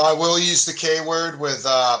will use the K word with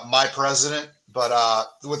my president, but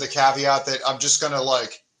with the caveat that I'm just going to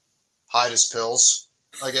hide his pills,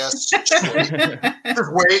 I guess. Just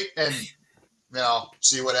wait and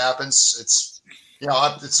see what happens. It's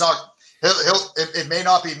it's not it may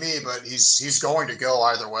not be me, but he's going to go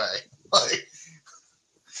either way.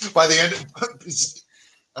 By the end, by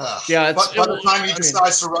the time he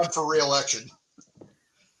decides to run for re-election.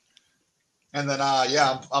 And then,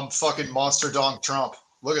 I'm fucking Monster Dong Trump.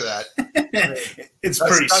 Look at that. That's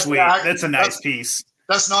pretty sweet. That's a nice piece.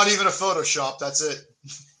 That's not even a Photoshop. That's it.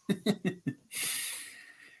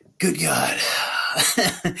 Good God.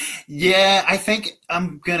 Yeah, I think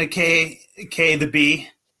I'm gonna K the B.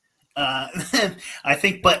 I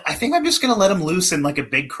think I'm just gonna let him loose in like a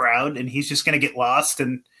big crowd, and he's just gonna get lost,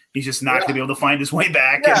 and he's just not gonna be able to find his way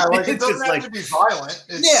back. Yeah, and it doesn't have to be violent.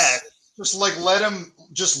 Just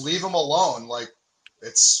just leave him alone.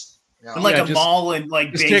 It's like a mall in like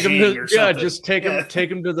Beijing or something. Yeah, just take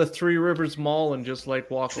him to the Three Rivers Mall and just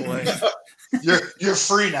walk away. You're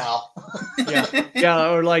free now.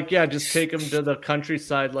 Or just take him to the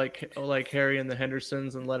countryside like Harry and the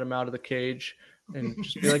Hendersons and let him out of the cage and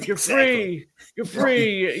just be like, "You're free, you're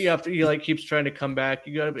free." You have to. He keeps trying to come back.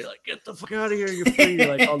 You got to be like, "Get the fuck out of here, you're free."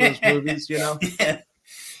 Like all those movies, Yeah.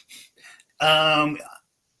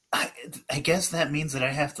 I guess that means that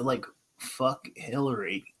I have to fuck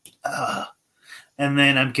Hillary, and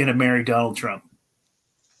then I'm gonna marry Donald Trump.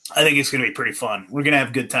 I think it's gonna be pretty fun. We're gonna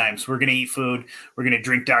have good times. We're gonna eat food. We're gonna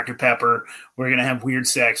drink Dr. Pepper. We're gonna have weird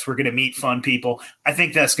sex. We're gonna meet fun people. I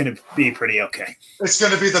think that's gonna be pretty okay. It's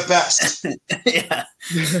gonna be the best. Yeah,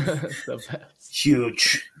 the best.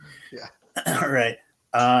 Huge. Yeah. All right.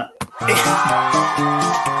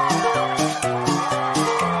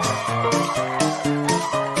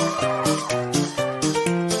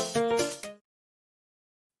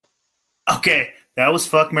 Okay, that was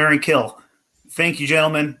Fuck, Marry, Kill. Thank you,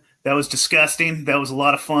 gentlemen. That was disgusting. That was a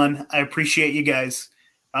lot of fun. I appreciate you guys.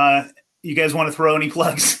 You guys want to throw any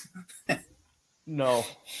plugs? No.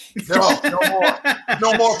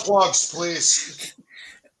 No more plugs, please.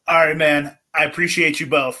 All right, man. I appreciate you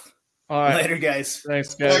both. All right. Later, guys.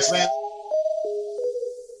 Thanks, guys. Thanks, man.